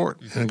their sport,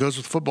 and it goes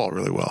with football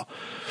really well.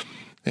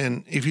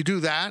 And if you do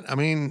that, I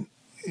mean,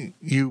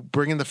 you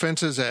bring in the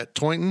fences at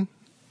Toynton,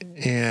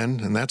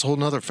 and that's a whole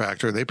nother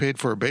factor. They paid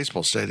for a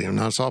baseball stadium,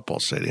 not a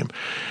softball stadium.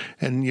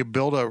 And you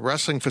build a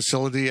wrestling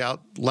facility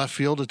out left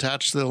field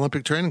attached to the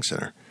Olympic Training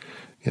Center.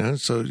 You know,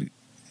 so,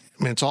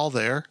 I mean, it's all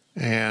there,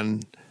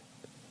 and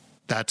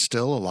that's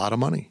still a lot of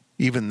money.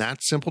 Even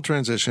that simple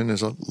transition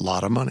is a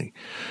lot of money.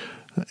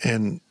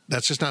 And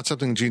that's just not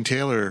something Gene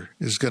Taylor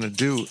is going to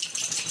do.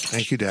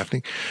 Thank you,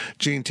 Daphne.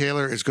 Gene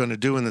Taylor is going to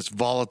do in this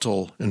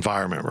volatile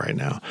environment right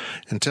now.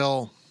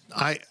 Until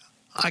I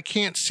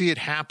can't see it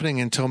happening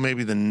until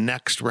maybe the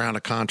next round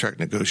of contract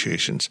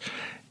negotiations.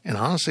 And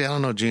honestly, I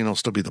don't know Gene will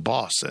still be the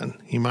boss then.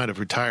 He might have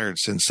retired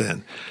since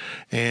then.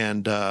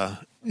 And,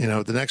 you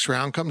know, the next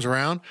round comes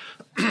around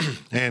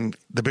and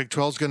the Big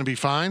 12 is going to be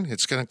fine.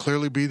 It's going to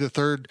clearly be the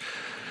third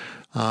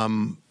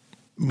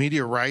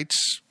media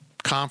rights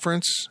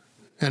conference.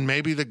 And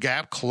maybe the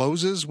gap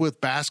closes with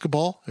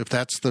basketball if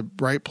that's the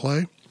right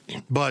play.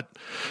 But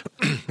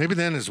maybe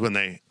then is when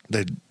they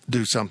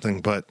do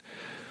something. But,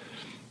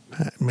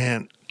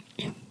 man,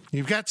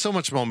 you've got so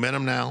much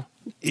momentum now.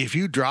 If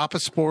you drop a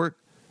sport,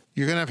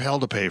 you're going to have hell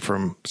to pay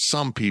from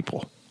some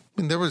people.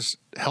 I mean, there was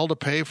hell to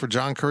pay for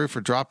John Curry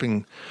for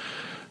dropping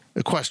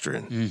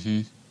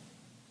equestrian.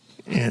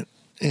 Mm-hmm.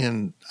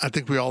 And I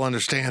think we all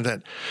understand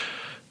that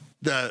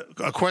the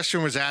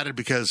equestrian was added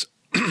because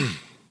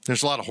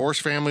there's a lot of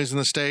horse families in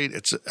the state.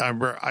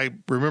 I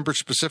remember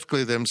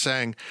specifically them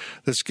saying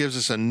this gives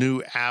us a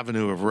new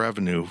avenue of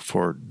revenue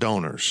for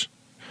donors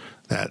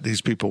that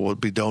these people would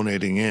be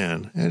donating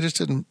in. And it just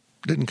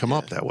didn't come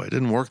up that way. It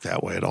didn't work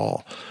that way at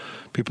all.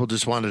 People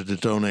just wanted to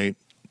donate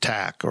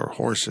tack or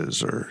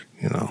horses or,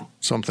 you know,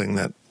 something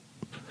that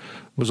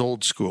was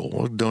old school.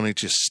 We'll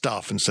donate you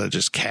stuff instead of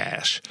just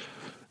cash.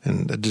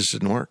 And that just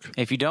didn't work.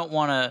 If you don't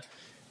want to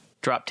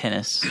drop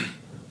tennis,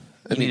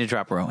 you need to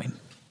drop rowing.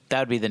 That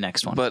would be the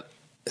next one. But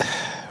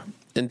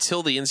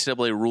until the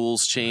NCAA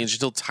rules change,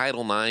 until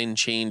Title IX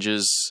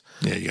changes,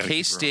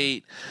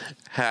 K-State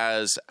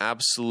has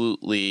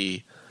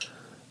absolutely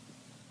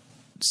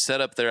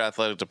set up their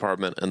athletic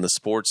department and the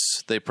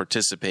sports they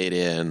participate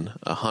in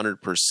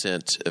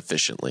 100%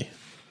 efficiently.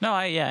 No,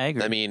 I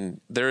agree. I mean,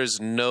 there is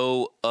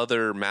no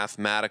other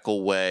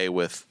mathematical way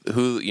with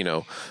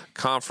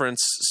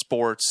conference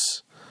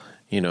sports,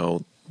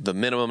 the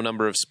minimum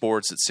number of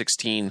sports at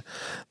 16.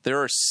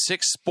 There are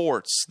 6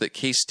 sports that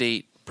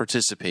K-State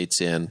participates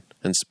in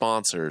and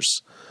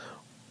sponsors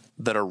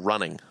that are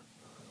running.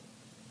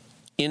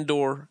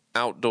 Indoor,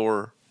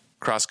 outdoor,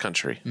 cross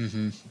country.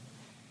 Mm-hmm.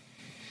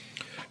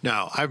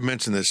 Now, I've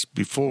mentioned this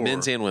before.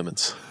 Men's and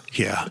women's.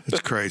 Yeah,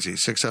 it's crazy.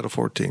 6 out of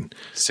 14.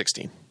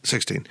 16.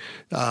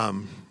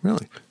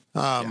 Really?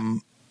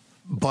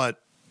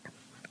 But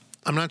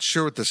I'm not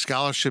sure what the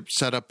scholarship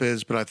setup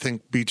is, but I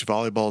think beach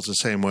volleyball is the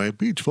same way.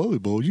 Beach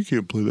volleyball, you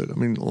can't play that. I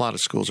mean, a lot of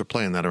schools are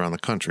playing that around the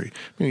country.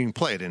 I mean, you can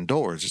play it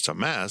indoors. It's a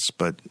mess,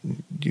 but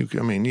you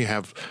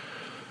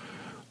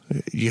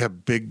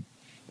have big,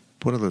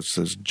 what are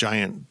those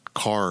giant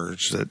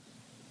cars that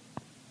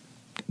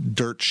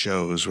dirt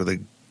shows where they,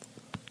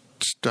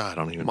 I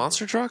don't even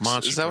Monster trucks?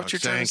 Is that what you're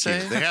trying to say?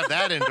 They have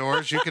that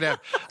indoors. You could have,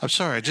 I'm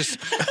sorry,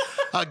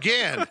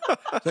 again,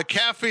 the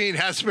caffeine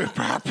has been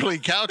properly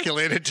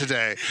calculated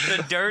today.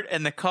 The dirt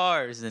and the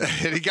cars. And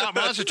he got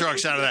monster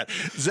trucks out of that.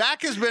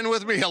 Zach has been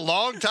with me a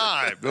long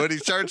time when he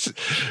starts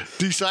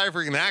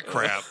deciphering that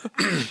crap.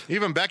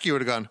 Even Becky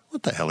would have gone,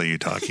 what the hell are you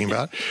talking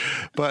about?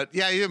 But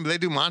yeah, they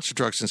do monster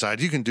trucks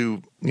inside. You can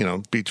do,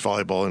 beach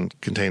volleyball in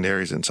contained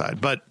areas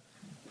inside. But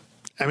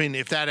I mean,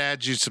 if that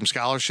adds you some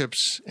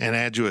scholarships and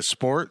adds you a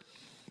sport,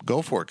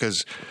 go for it.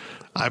 Because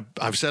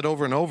I've said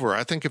over and over,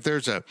 I think if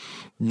there's a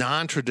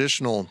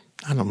non-traditional,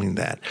 I don't mean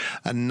that,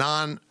 a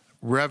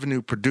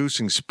non-revenue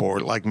producing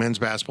sport like men's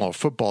basketball or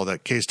football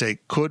that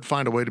K-State could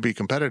find a way to be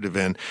competitive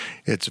in,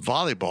 it's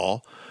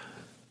volleyball,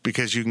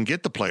 because you can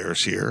get the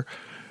players here.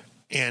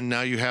 And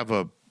now you have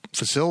a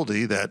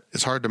facility that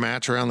is hard to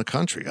match around the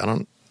country. I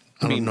don't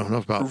know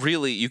enough about.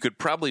 Really, you could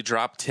probably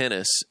drop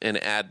tennis and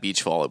add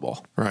beach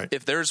volleyball. Right.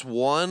 If there's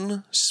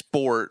one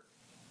sport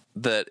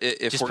that,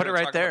 if just we're put it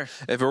right there.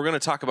 If we're going to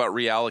talk about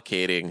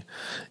reallocating,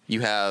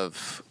 you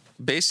have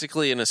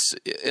basically an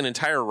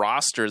entire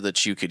roster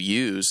that you could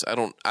use. I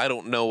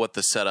don't know what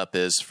the setup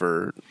is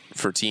for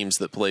teams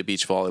that play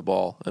beach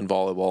volleyball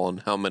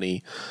and how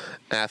many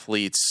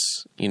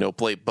athletes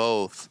play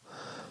both.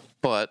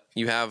 But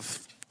you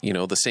have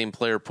the same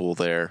player pool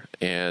there,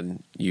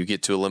 and you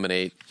get to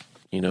eliminate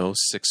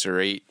 6 or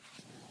 8,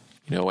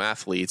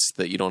 athletes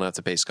that you don't have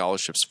to pay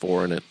scholarships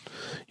for, and it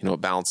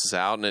balances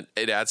out, and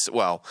it adds.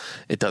 Well,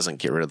 it doesn't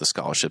get rid of the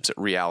scholarships; it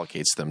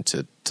reallocates them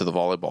to the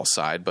volleyball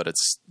side. But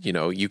it's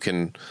you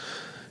can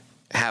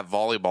have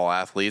volleyball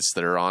athletes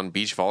that are on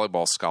beach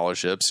volleyball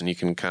scholarships, and you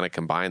can kind of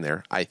combine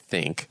there. I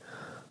think.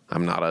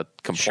 I'm not a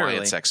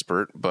compliance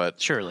expert,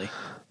 but surely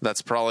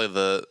that's probably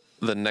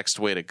the next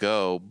way to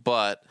go.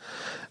 But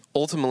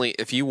ultimately,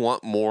 if you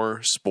want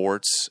more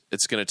sports,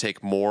 it's going to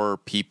take more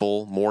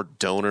people, more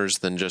donors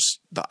than just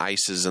the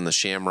Ices and the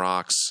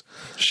Shamrocks.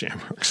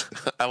 Shamrocks.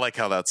 I like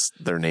how that's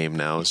their name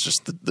now. It's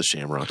just the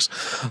Shamrocks.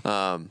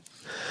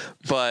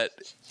 But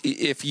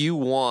if you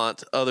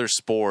want other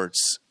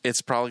sports,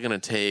 it's probably going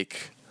to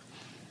take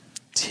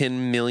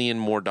 $10 million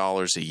more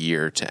a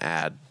year to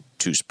add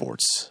 2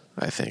 sports,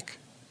 I think.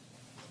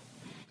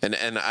 And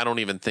I don't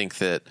even think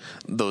that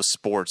those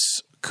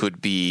sports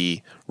could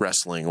be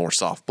wrestling or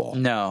softball.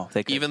 No,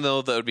 they could. Even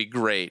though that would be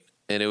great,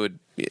 and it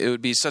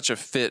would be such a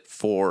fit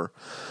for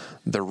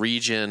the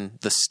region,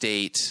 the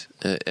state,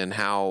 and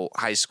how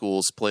high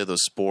schools play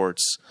those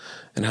sports,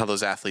 and how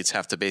those athletes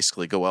have to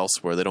basically go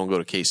elsewhere. They don't go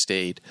to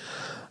K-State.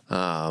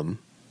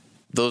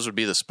 Those would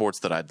be the sports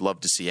that I'd love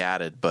to see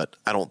added, but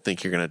I don't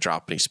think you're going to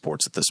drop any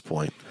sports at this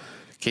point.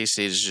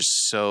 K-State is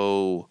just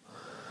so,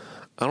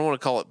 I don't want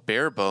to call it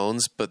bare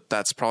bones, but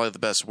that's probably the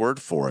best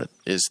word for it,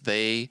 is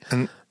they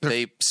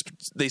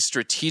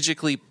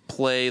strategically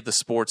play the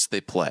sports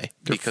they play.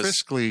 They're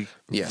fiscally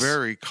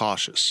very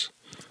cautious.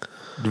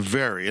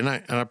 Very. And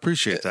I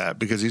appreciate that,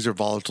 because these are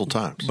volatile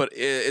times. But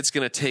it's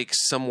going to take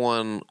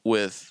someone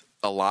with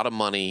a lot of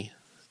money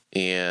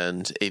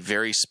and a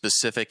very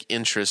specific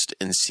interest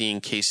in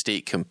seeing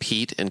K-State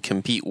compete and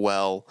compete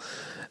well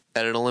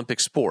at an Olympic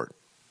sport.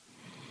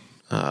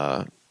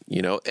 And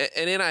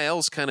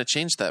NIL's kind of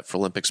changed that for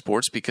Olympic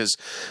sports, because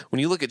when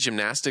you look at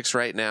gymnastics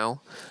right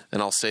now, and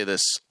I'll say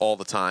this all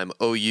the time,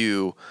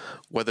 OU,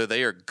 whether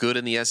they are good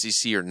in the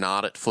SEC or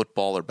not at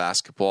football or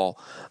basketball,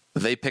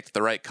 they picked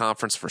the right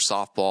conference for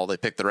softball. They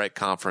picked the right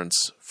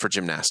conference for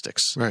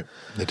gymnastics. Right,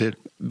 they did.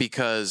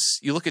 Because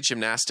you look at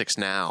gymnastics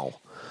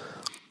now,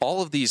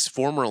 all of these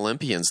former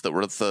Olympians that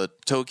were at the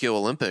Tokyo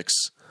Olympics,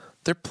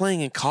 they're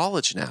playing in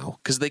college now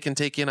because they can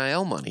take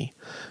NIL money.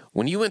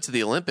 When you went to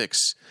the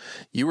Olympics,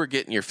 you were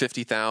getting your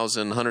 $50,000,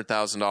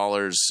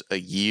 $100,000 a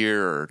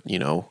year, or,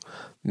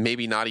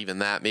 maybe not even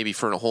that, maybe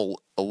for a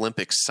whole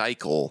Olympic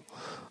cycle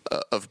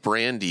of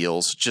brand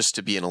deals just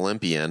to be an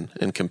Olympian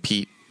and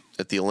compete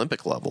at the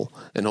Olympic level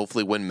and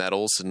hopefully win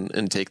medals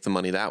and take the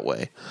money that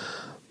way.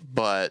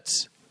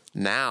 But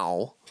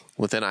now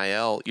with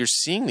NIL, you're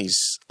seeing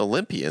these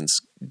Olympians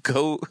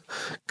go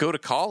to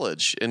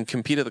college and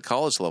compete at the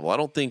college level. I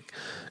don't think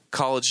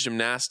college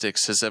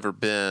gymnastics has ever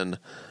been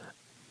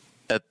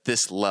at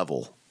this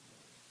level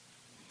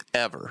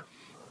ever.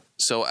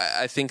 So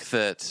I think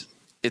that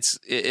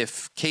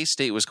if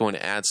K-State was going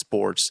to add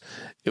sports,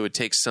 it would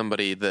take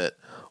somebody that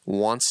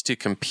wants to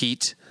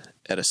compete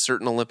at a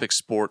certain Olympic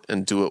sport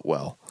and do it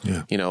well.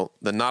 Yeah.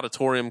 The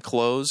natatorium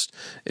closed.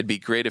 It'd be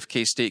great if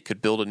K-State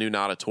could build a new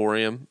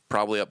natatorium,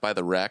 probably up by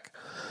the rec.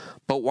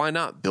 But why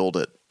not build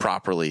it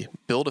properly?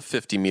 Build a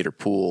 50-meter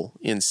pool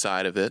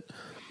inside of it.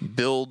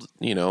 Build,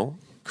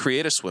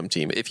 create a swim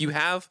team. If you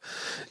have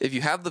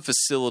the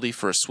facility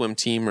for a swim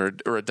team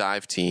or a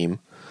dive team,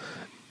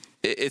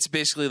 it's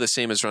basically the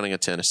same as running a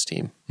tennis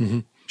team. Mm-hmm.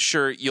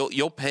 Sure,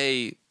 you'll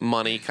pay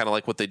money, kind of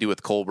like what they do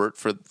with Colbert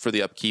for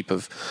the upkeep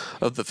of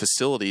the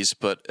facilities.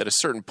 But at a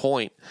certain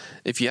point,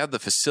 if you have the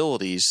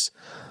facilities,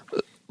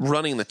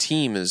 running the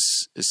team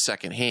is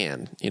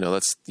secondhand.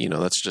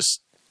 That's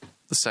just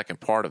the second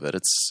part of it.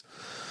 It's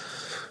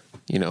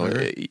you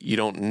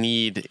don't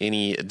need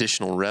any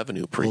additional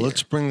revenue per year.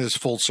 Let's bring this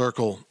full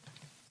circle.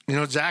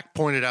 Zach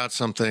pointed out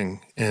something,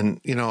 and,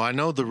 I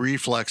know the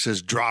reflex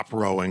is drop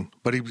rowing,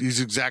 but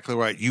he's exactly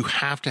right. You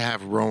have to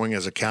have rowing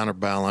as a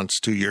counterbalance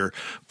to your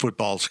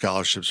football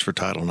scholarships for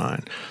Title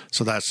IX.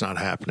 So that's not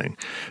happening.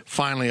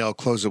 Finally, I'll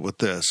close it with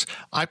this.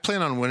 I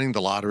plan on winning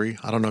the lottery.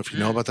 I don't know if you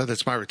know about that.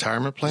 That's my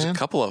retirement plan. There's a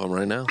couple of them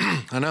right now.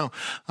 I know.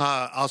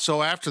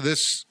 So after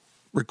this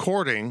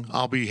recording,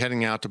 I'll be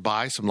heading out to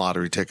buy some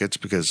lottery tickets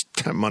because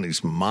that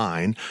money's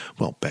mine.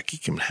 Well, Becky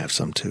can have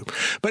some too.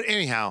 But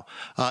anyhow,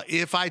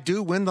 if I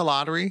do win the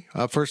lottery,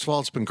 first of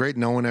all, it's been great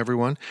knowing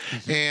everyone.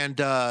 Mm-hmm.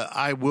 And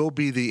I will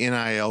be the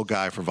NIL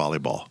guy for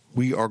volleyball.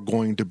 We are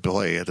going to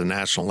play at the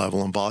national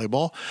level in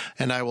volleyball.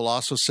 And I will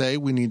also say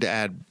we need to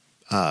add,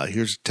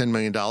 here's $10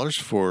 million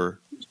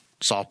for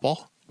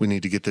softball. We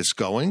need to get this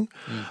going.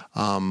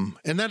 And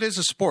that is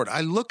a sport.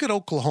 I look at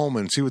Oklahoma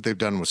and see what they've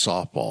done with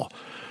softball.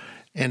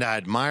 And I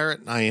admire it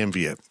and I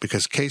envy it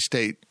because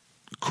K-State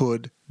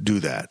could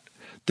do that.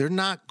 They're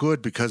not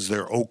good because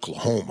they're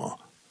Oklahoma.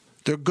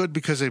 They're good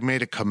because they've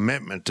made a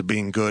commitment to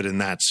being good in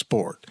that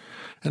sport.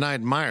 And I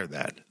admire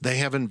that. They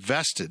have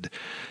invested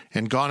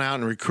and gone out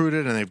and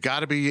recruited, and they've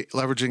got to be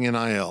leveraging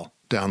NIL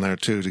down there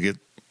too to get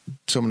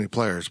so many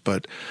players.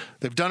 But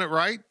they've done it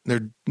right.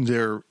 They're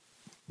the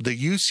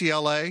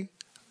UCLA,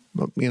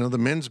 the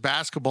men's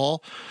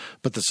basketball,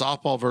 but the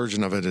softball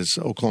version of it is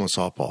Oklahoma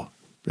softball.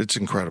 It's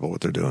incredible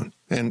what they're doing.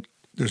 And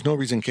there's no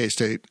reason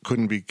K-State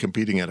couldn't be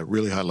competing at a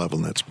really high level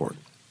in that sport.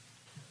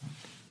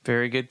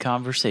 Very good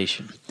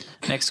conversation.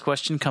 Next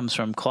question comes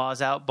from Claws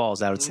Out,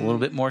 Balls Out. It's a little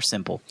bit more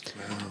simple.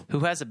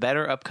 Who has a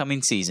better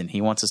upcoming season? He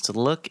wants us to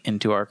look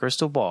into our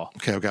crystal ball.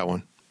 Okay, I've got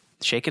one.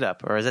 Shake it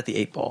up, or is that the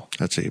 8 ball?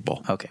 That's 8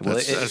 ball. Okay, well,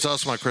 that's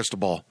also my crystal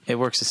ball. It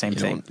works the same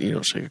thing. You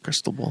don't shake a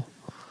crystal ball.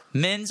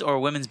 Men's or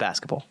women's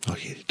basketball? Oh,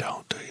 you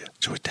don't, do you?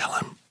 Should we tell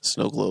him?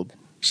 Snow globe.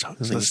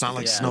 It's not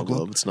like snow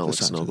globe. It's not like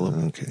snow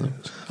globe.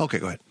 Okay,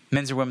 go ahead.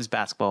 Men's or women's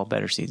basketball,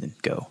 better season?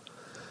 Go.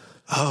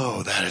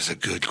 Oh, that is a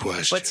good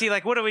question. But see,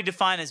 like, what do we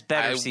define as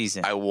better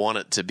season? I want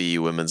it to be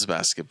women's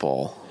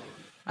basketball.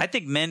 I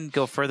think men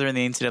go further in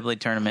the NCAA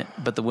tournament,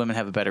 but the women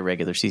have a better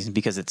regular season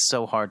because it's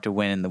so hard to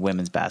win in the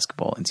women's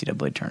basketball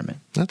NCAA tournament.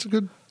 That's a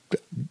good.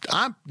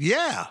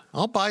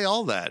 I'll buy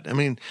all that. I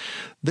mean,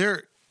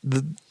 they're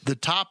the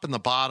top and the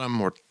bottom,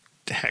 or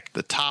heck,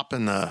 the top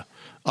and the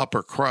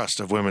upper crust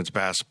of women's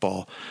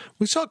basketball.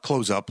 We saw it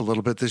close up a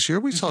little bit this year.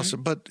 We saw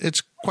some, but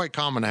it's quite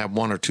common to have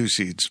 1 or 2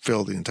 seeds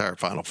fill the entire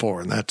Final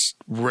Four, and that's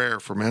rare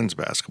for men's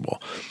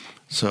basketball.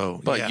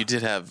 So, but you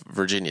did have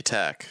Virginia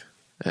Tech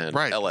and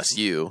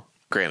LSU.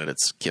 Granted,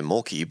 it's Kim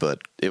Mulkey,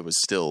 but it was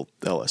still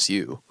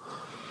LSU.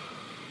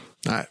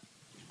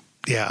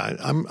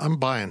 I'm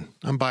buying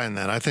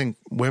that. I think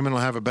women will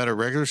have a better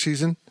regular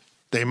season.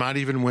 They might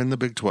even win the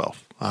Big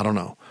 12. I don't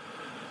know.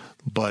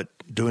 But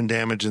doing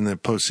damage in the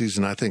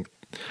postseason, I think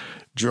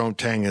Jerome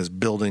Tang is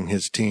building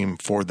his team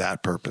for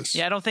that purpose.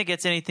 Yeah, I don't think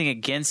it's anything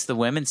against the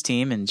women's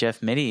team and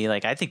Jeff Mittie.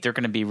 Like, I think they're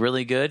going to be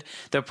really good.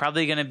 They're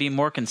probably going to be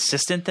more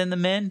consistent than the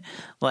men.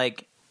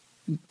 Like,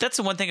 that's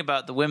the one thing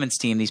about the women's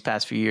team these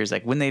past few years.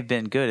 Like, when they've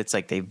been good, it's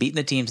like they've beaten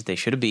the teams that they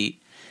should have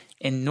beat.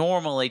 And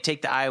normally,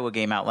 take the Iowa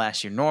game out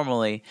last year,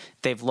 normally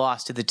they've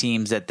lost to the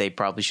teams that they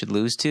probably should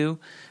lose to.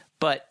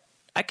 But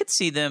I could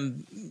see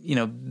them,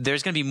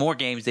 there's going to be more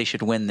games they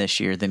should win this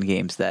year than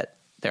games that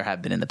there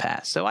have been in the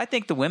past. So I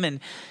think the women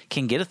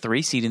can get a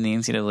 3 seed in the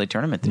NCAA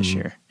tournament this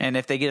year. And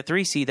if they get a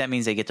 3 seed, that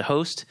means they get to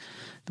host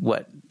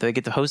they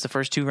get to host the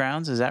first 2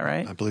 rounds. Is that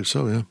right? I believe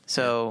so, yeah.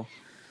 So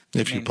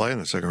if you play in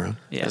the second round.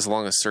 Yeah. As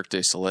long as Cirque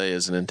du Soleil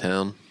isn't in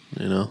town,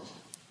 it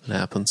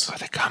happens. Are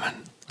they coming?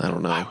 I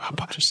don't know.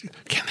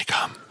 Can they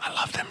come? I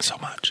love them so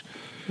much.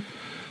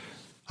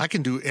 I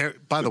can do,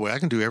 by the way, I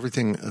can do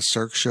everything a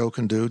Cirque show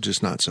can do,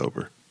 just not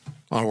sober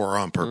or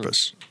on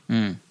purpose.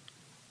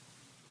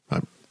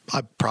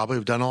 I probably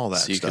have done all that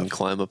So you stuff. can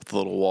climb up the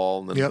little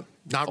wall and then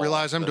not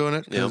realize I'm doing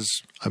it because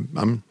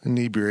I'm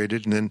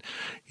inebriated, and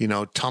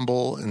then,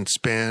 tumble and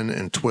spin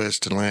and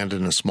twist and land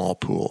in a small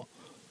pool,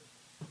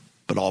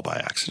 but all by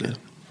accident.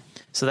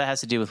 So that has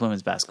to do with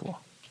women's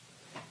basketball.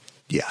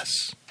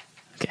 Yes.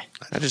 Okay.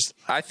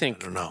 I think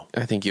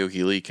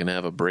Yoki Lee can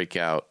have a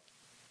breakout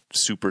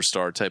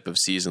superstar type of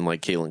season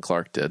like Caitlin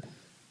Clark did.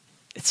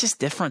 It's just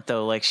different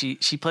though. Like she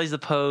plays the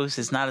post.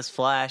 It's not as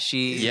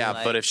flashy.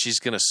 Yeah, but if she's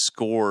going to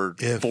score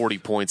 40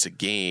 points a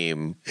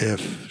game,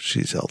 if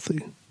she's healthy,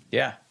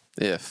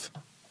 if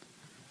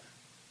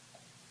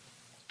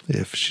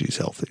she's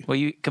healthy, well,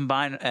 you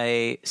combine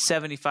a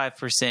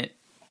 75%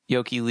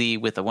 Yoki Lee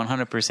with a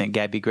 100%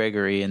 Gabby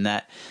Gregory, and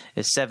that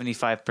is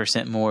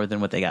 75% more than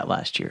what they got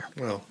last year.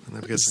 Well, and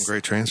they've got some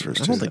great transfers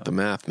too. I don't think the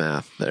math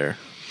there.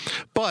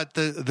 But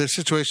the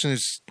situation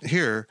is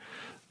here.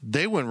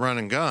 They went run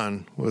and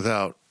gun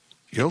without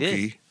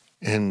Yoki,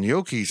 and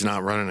Yoki's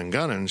not running and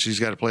gunning. She's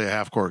got to play a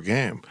half-court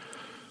game.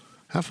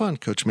 Have fun,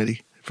 Coach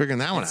Mittie, figuring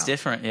that one out. It's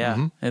different,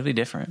 yeah. It'll be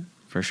different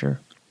for sure.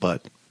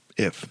 But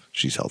if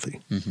she's healthy,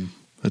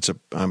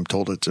 I'm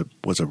told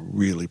was a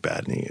really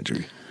bad knee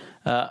injury.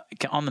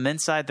 On the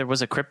men's side, there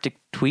was a cryptic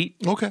tweet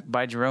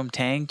by Jerome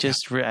Tang.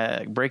 Just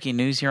breaking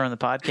news here on the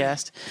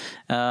podcast.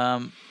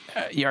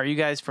 Are you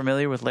guys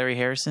familiar with Larry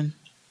Harrison?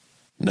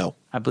 No.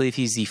 I believe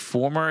he's the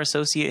former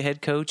associate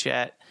head coach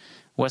at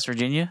West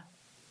Virginia,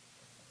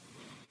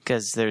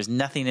 because there's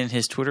nothing in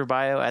his Twitter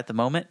bio at the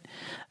moment.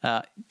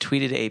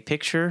 Tweeted a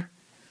picture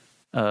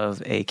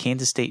of a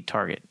Kansas State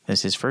target.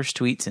 That's his first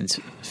tweet since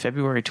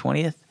February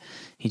 20th.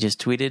 He just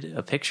tweeted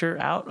a picture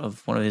out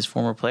of one of his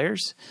former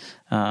players,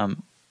 and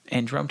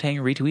Jerome Tang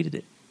retweeted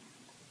it.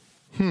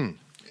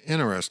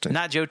 Interesting.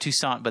 Not Joe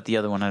Toussaint, but the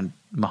other one,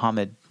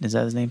 Muhammad. Is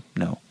that his name?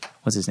 No.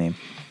 What's his name?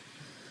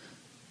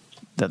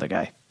 The other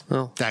guy.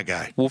 Well, that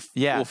guy. We'll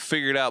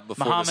figure it out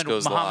before this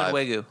goes live.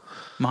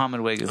 Muhammad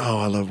Wegu. Oh,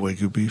 I love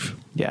Wagyu beef.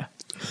 Yeah.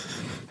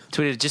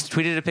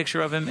 Tweeted a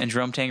picture of him, and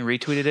Jerome Tang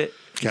retweeted it.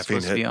 He's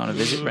supposed to be on a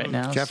visit right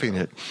now. Caffeine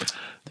hit.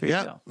 There you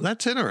go.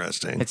 That's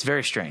interesting. It's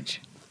very strange.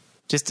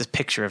 Just a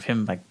picture of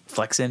him like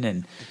flexing,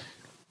 and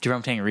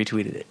Jerome Tang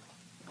retweeted it.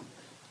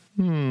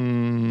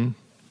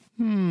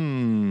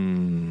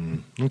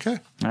 Okay.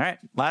 All right.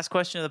 Last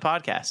question of the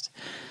podcast.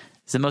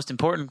 It's the most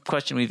important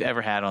question we've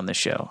ever had on this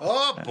show.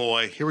 Oh,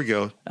 boy. Here we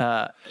go.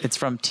 It's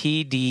from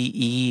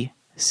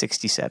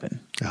TDE67.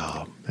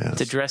 Oh, yes.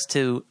 It's addressed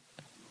to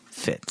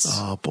Fitz.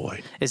 Oh,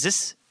 boy. Is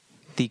this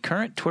the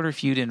current Twitter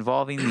feud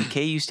involving the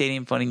KU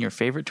Stadium funding your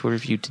favorite Twitter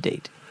feud to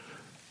date?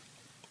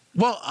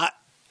 Well,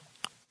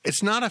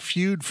 it's not a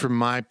feud from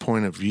my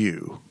point of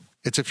view.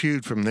 It's a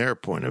feud from their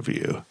point of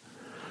view.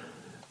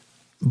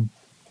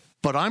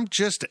 But I'm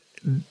just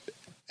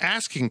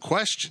asking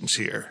questions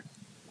here.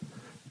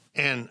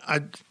 And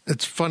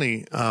it's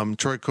funny,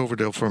 Troy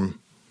Coverdale from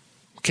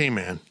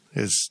K-Man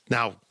is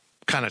now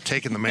kind of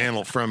taking the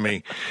mantle from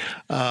me.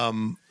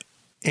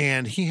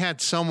 And he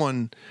had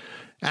someone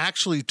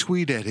actually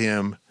tweet at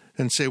him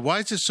and say, why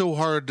is this so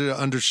hard to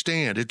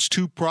understand? It's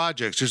two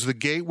projects. There's the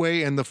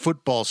Gateway and the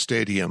football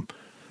stadium.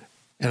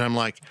 And I'm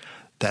like,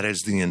 that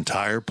is the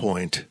entire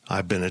point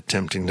I've been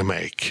attempting to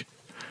make.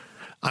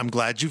 I'm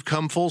glad you've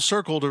come full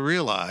circle to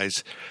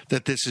realize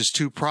that this is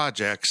two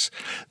projects.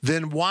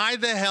 Then why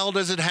the hell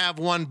does it have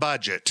one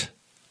budget?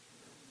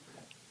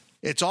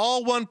 It's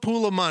all one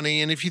pool of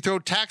money, and if you throw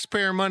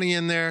taxpayer money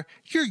in there,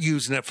 you're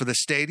using it for the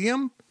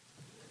stadium.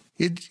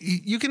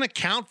 You can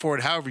account for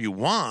it however you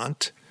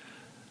want.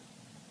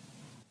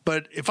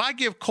 But if I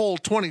give Cole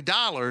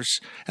 $20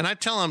 and I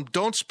tell him,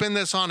 don't spend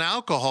this on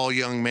alcohol,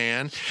 young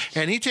man,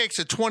 and he takes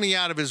a 20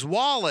 out of his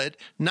wallet,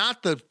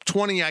 not the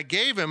 20 I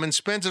gave him, and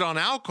spends it on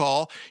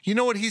alcohol, you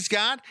know what he's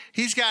got?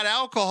 He's got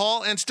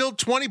alcohol and still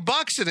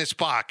 $20 in his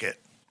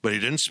pocket. But he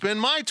didn't spend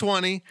my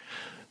 20.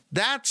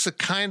 That's the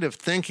kind of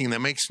thinking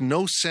that makes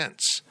no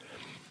sense.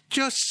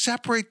 Just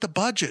separate the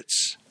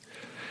budgets.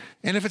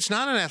 And if it's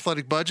not an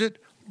athletic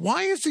budget,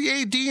 why is the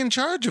AD in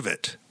charge of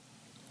it?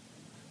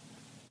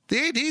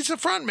 The AD is the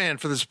front man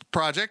for this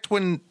project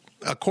when,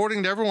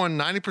 according to everyone,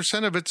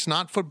 90% of it's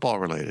not football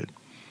related.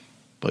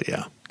 But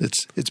yeah,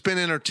 it's been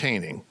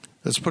entertaining.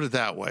 Let's put it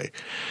that way.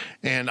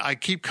 And I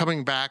keep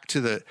coming back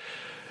to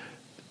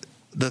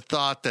the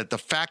thought that the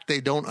fact they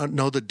don't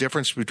know the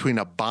difference between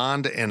a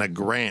bond and a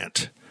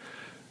grant.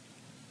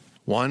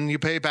 One you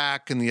pay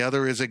back and the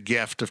other is a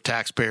gift of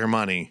taxpayer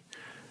money.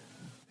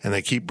 And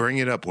they keep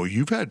bringing it up. Well,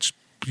 you've had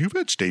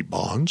state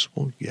bonds.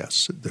 Well,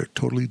 yes, they're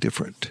totally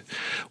different.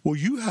 Well,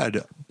 you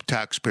had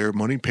taxpayer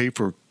money pay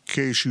for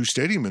KSU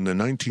Stadium in the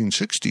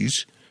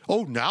 1960s.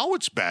 Oh, now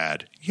it's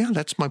bad. Yeah,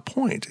 that's my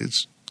point.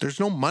 There's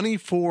no money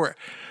for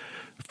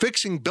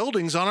fixing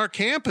buildings on our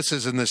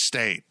campuses in this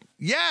state.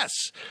 Yes,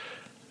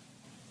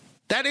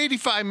 that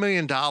 $85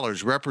 million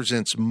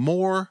represents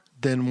more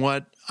than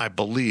what I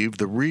believe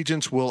the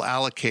Regents will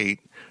allocate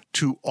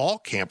to all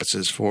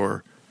campuses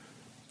for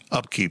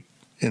upkeep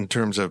in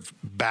terms of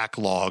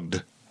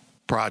backlogged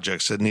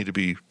projects that need to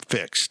be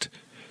fixed.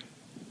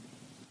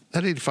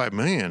 That $85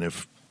 million,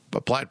 if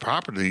applied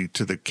properly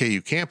to the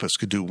KU campus,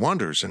 could do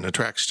wonders and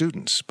attract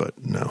students.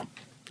 But no,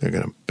 they're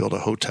going to build a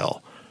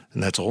hotel.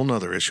 And that's a whole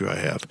nother issue I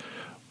have.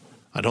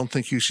 I don't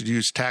think you should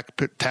use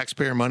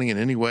taxpayer money in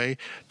any way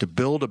to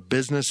build a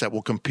business that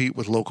will compete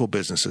with local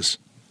businesses.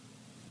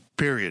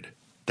 Period.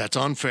 That's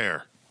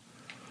unfair.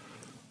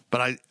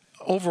 But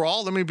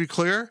overall, let me be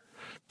clear,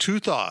 two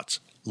thoughts.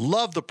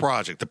 Love the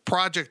project. The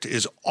project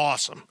is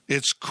awesome.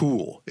 It's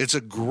cool. It's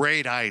a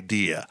great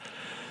idea.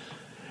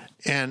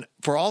 And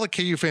for all the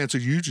KU fans,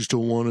 you just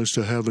don't want us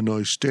to have a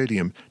nice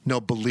stadium.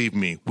 No, believe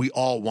me, we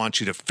all want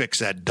you to fix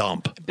that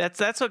dump.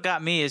 That's what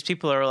got me is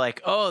people are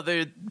like, oh,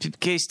 the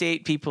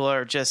K-State people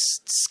are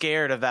just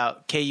scared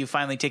about KU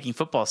finally taking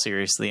football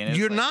seriously. And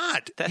you're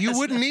not. You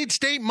wouldn't need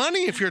state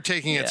money if you're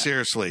taking it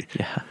seriously.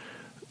 Yeah.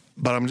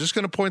 But I'm just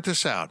going to point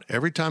this out.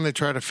 Every time they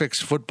try to fix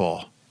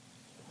football,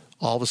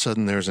 all of a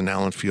sudden there's an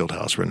Allen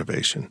Fieldhouse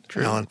renovation,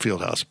 Allen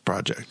Fieldhouse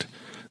project.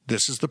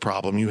 This is the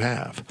problem you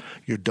have.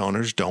 Your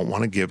donors don't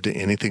want to give to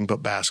anything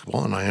but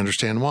basketball, and I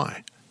understand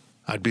why.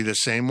 I'd be the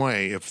same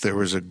way if there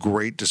was a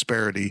great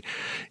disparity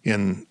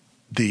in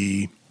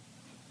the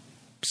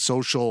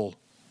social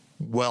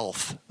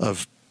wealth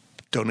of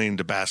donating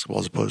to basketball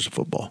as opposed to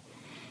football.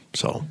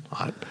 So,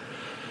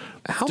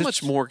 how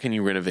much more can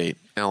you renovate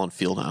Allen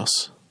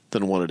Fieldhouse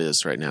than what it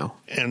is right now?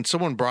 And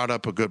someone brought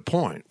up a good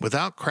point.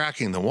 Without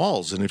cracking the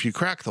walls, and if you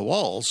crack the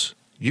walls,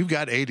 you've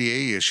got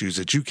ADA issues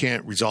that you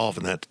can't resolve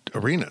in that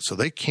arena. So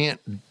they can't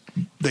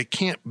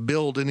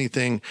build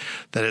anything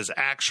that is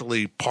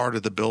actually part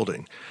of the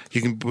building.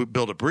 You can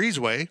build a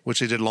breezeway,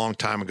 which they did a long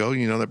time ago.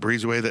 You know, that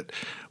breezeway that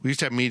we used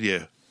to have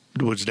media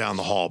was down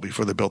the hall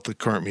before they built the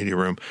current media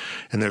room.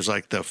 And there's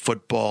like the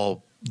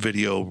football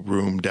video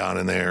room down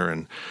in there.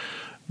 And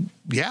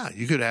yeah,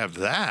 you could have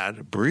that,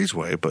 a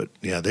breezeway, but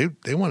yeah,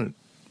 they want to.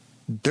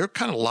 They're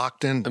kind of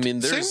locked in. I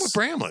mean, same with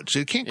Bramlage.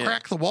 They can't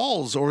crack the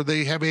walls, or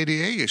they have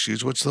ADA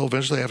issues, which they'll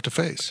eventually have to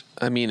face.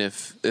 I mean,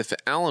 if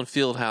Allen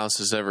Fieldhouse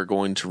is ever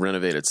going to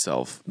renovate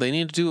itself, they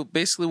need to do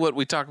basically what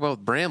we talk about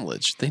with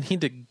Bramlage. They need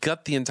to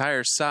gut the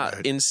entire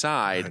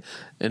inside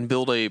and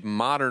build a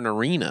modern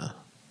arena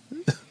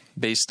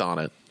based on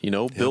it. You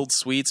know, build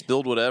suites,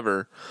 build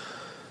whatever,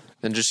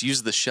 and just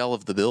use the shell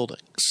of the building.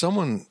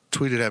 Someone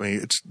tweeted at me,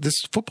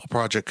 this football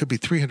project could be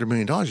 $300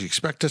 million. You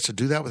expect us to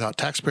do that without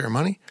taxpayer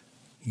money?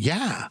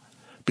 Yeah,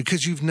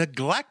 because you've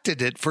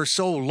neglected it for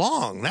so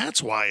long.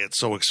 That's why it's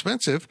so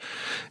expensive.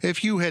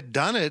 If you had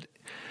done it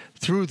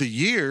through the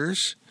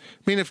years,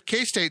 I mean, if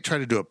K-State tried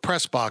to do a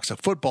press box, a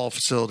football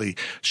facility,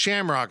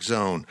 Shamrock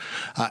Zone,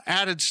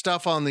 added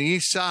stuff on the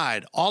east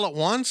side all at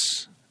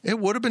once, it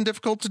would have been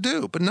difficult to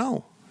do. But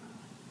no,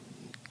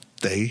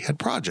 they had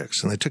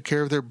projects and they took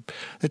care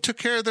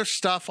of their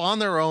stuff on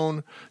their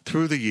own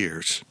through the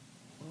years.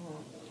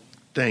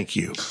 Thank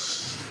you.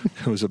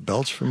 It was a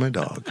belch for my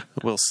dog.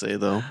 I will say,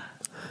 though,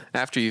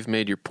 after you've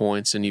made your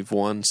points and you've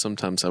won,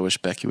 sometimes I wish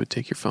Becky would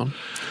take your phone.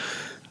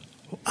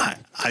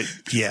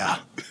 Yeah.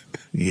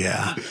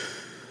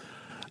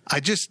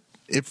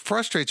 it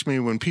frustrates me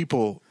when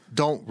people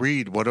don't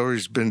read what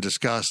already been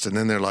discussed, and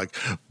then they're like,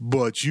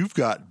 but you've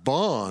got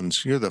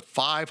bonds. You're the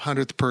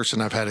 500th person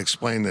I've had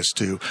explain this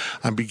to.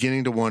 I'm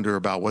beginning to wonder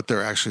about what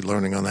they're actually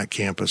learning on that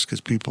campus because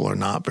people are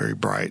not very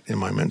bright in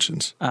my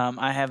mentions.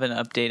 I have an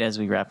update as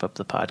we wrap up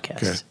the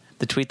podcast. Okay.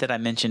 The tweet that I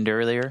mentioned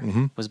earlier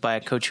was by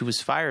a coach who was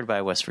fired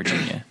by West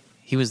Virginia.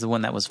 He was the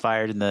one that was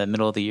fired in the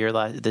middle of the year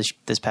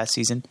this past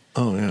season.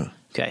 Oh, yeah.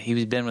 Okay, he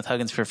was been with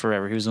Huggins for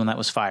forever. He was the one that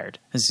was fired.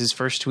 This is his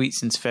first tweet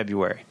since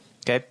February.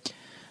 Okay,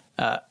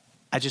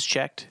 I just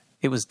checked.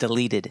 It was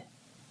deleted.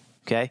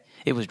 Okay,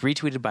 it was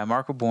retweeted by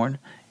Marco Bourne,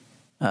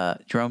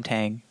 Jerome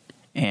Tang,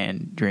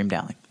 and Dream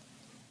Dowling.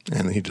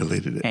 And he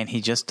deleted it. And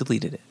he just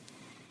deleted it.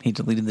 He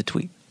deleted the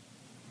tweet.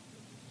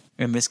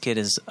 And this kid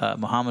is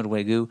Muhammad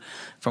Wegu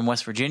from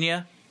West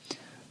Virginia.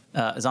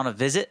 Is on a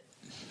visit,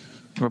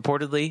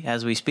 reportedly,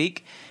 as we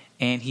speak.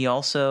 And he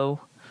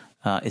also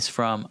is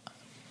from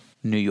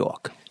New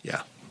York.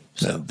 Yeah.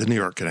 So the New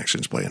York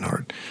connection's playing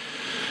hard.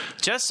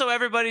 Just so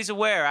everybody's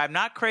aware, I'm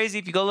not crazy.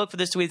 If you go look for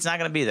this tweet, it's not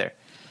going to be there.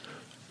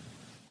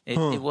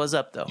 It was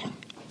up, though.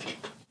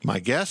 My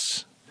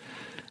guess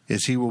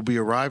is he will be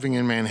arriving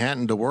in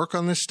Manhattan to work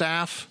on this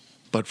staff,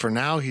 but for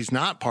now he's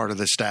not part of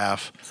the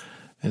staff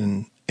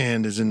and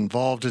is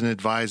involved in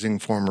advising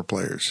former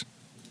players.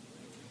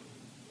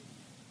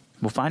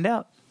 We'll find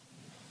out.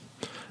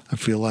 I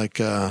feel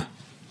like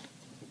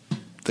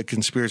the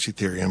conspiracy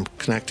theory. I'm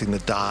connecting the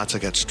dots. I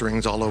got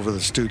strings all over the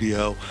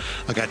studio.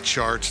 I got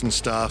charts and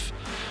stuff.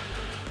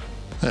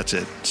 That's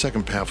it.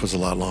 Second half was a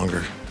lot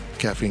longer.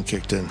 Caffeine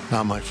kicked in.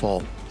 Not my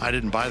fault. I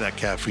didn't buy that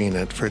caffeine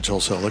at Fridge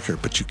Wholesale Liquor,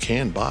 but you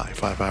can buy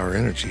 5 Hour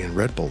Energy and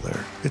Red Bull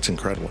there. It's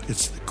incredible.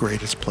 It's the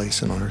greatest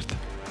place on earth.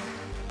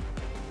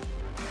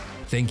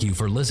 Thank you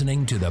for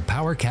listening to the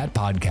Powercat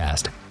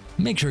Podcast.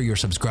 Make sure you're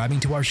subscribing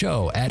to our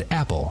show at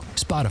Apple,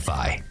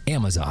 Spotify,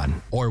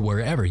 Amazon, or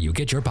wherever you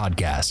get your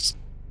podcasts.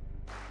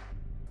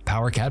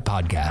 Powercat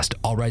Podcast.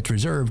 All rights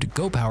reserved.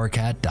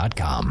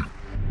 GoPowercat.com.